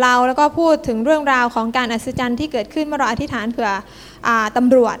คุยกับเราแล้วก็พูดถึงเรื่องราวของการอัศจรรย์ที่เกิดขึ้นเมื่อเราอธิษฐานเผื่อต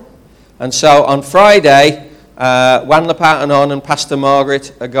ำรวจ And so on Friday, Juan Lapatanon and Pastor Margaret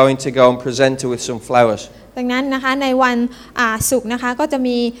are going to go and present her with some flowers. ดังนั้นนะคะในวันศุกร์นะคะก็จะ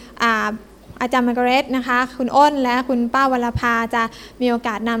มีอาจารย์มาร์กาเร็ตนะคะคุณอ้นและคุณป้าวรภาจะมีโอก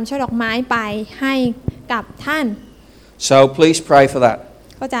าสนำช่อดอกไม้ไปให้กับท่าน So please pray for that.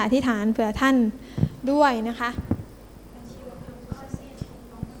 ก็จะอธิษฐานเผื่อท่านด้วยนะคะ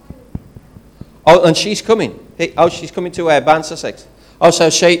Oh, and she's coming. Oh, she's coming to Barn Sussex. Oh, so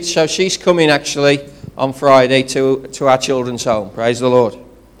she's coming actually on Friday to our children's home. Praise the Lord.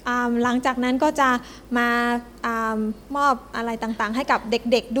 หลังจากนั้นก็จะมามอบอะไรต่างๆให้กับเ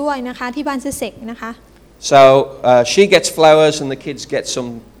ด็กๆด้วยนะคะที่บ้านซัสเซ็กซ์นะคะ So she gets flowers and the kids get some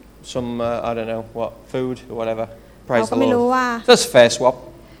I don't know what food or whatever. Praise the Lord. That's fair swap.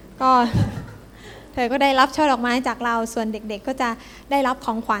 ก็เธอก็ได้รับช่อดอกไม้จากเราส่วนเด็กๆก็จะได้รับข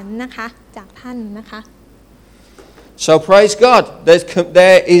องขวัญนะคะจากท่านนะคะ So praise God.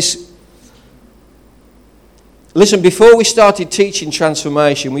 There is. Listen, before we started teaching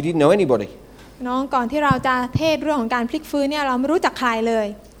transformation, we didn't know anybody. น้องก่อนที่เราจะเทศเรื่องของการพลิกฟื้นเนี่ยเราไม่รู้จักใครเลย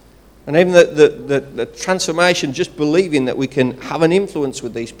And even the transformation, just believing that we can have an influence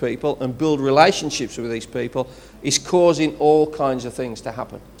with these people and build relationships with these people, is causing all kinds of things to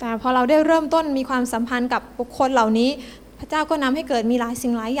happen. แต่พอเราได้เริ่มต้นมีความสัมพันธ์กับบุคคลเหล่านี้พระเจ้าก็นำให้เกิดมีหลายสิ่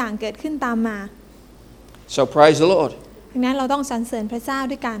งหลายอย่างเกิดขึ้นตามมา So praise the Lord. ดังนั้นเราต้องสรรเสริญพระเจ้า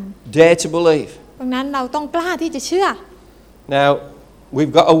ด้วยกัน Dare to believe. ดังนั้นเราต้องกล้าที่จะเชื่อ Now,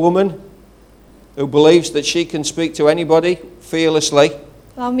 we've got a woman who believes that she can speak to anybody fearlessly.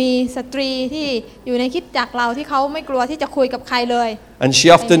 เรามีสตรีที่อยู่ในคริสตจักรเราที่เขาไม่กลัวที่จะคุยกับใครเลย And she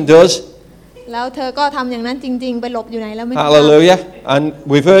often does. แล้วเธอก็ทำอย่างนั้นจริงๆไปหลบอยู่ไหนแล้วไม่รู้ Hallelujah. And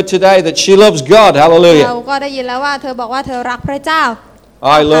we've heard today that she loves God. Hallelujah. เราก็ได้ยินแล้วว่าเธอบอกว่าเธอรักพระเจ้า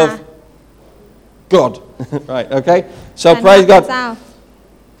I love God. Right, okay? So praise God.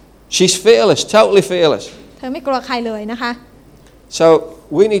 She's fearless, totally fearless. เธอไม่กลัวใครเลยนะคะ So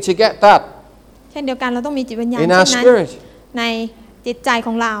we need to get that เช่นเดียวกันเราต้องมีจิตวิญญาณ in เช่ our นนั้น spirit. ในจิตใจข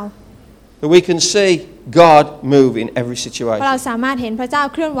องเรา That we can see God move in every เพราะ situation. เราสามารถเห็นพระเจ้า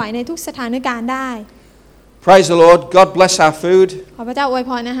เคลื่อนไหวในทุกสถานการณ์ได้ Praise the Lord. God bless our food. ขอพระเจ้าอวย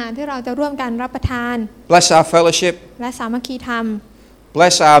พรอาหารที่เราจะร่วมกันรับประทาน Bless our fellowship. และสามัคคีธรรม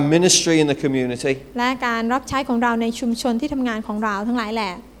Bless our ministry in the community. และการรับใช้ของเราในชุมชนที่ทำงานของเราทั้งหลายแหล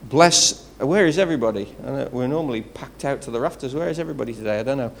ะ Bless. Where is everybody? We're normally packed out to the rafters. Where is everybody today? I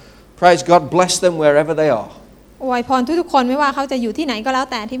don't know. Praise God. Bless them wherever they are. อวยพรทุกๆคนไม่ว่าเขาจะอยู่ที่ไหนก็แล้ว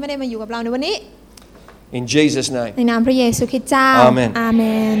แต่ที่ไม่ได้มาอยู่กับเราในวันนี้ In Jesus' name. ในนามพระเยซูคริสต์เจ้า Amen. อาเม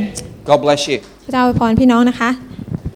น God bless you. พระเจ้าอวยพรพี่น้องนะคะ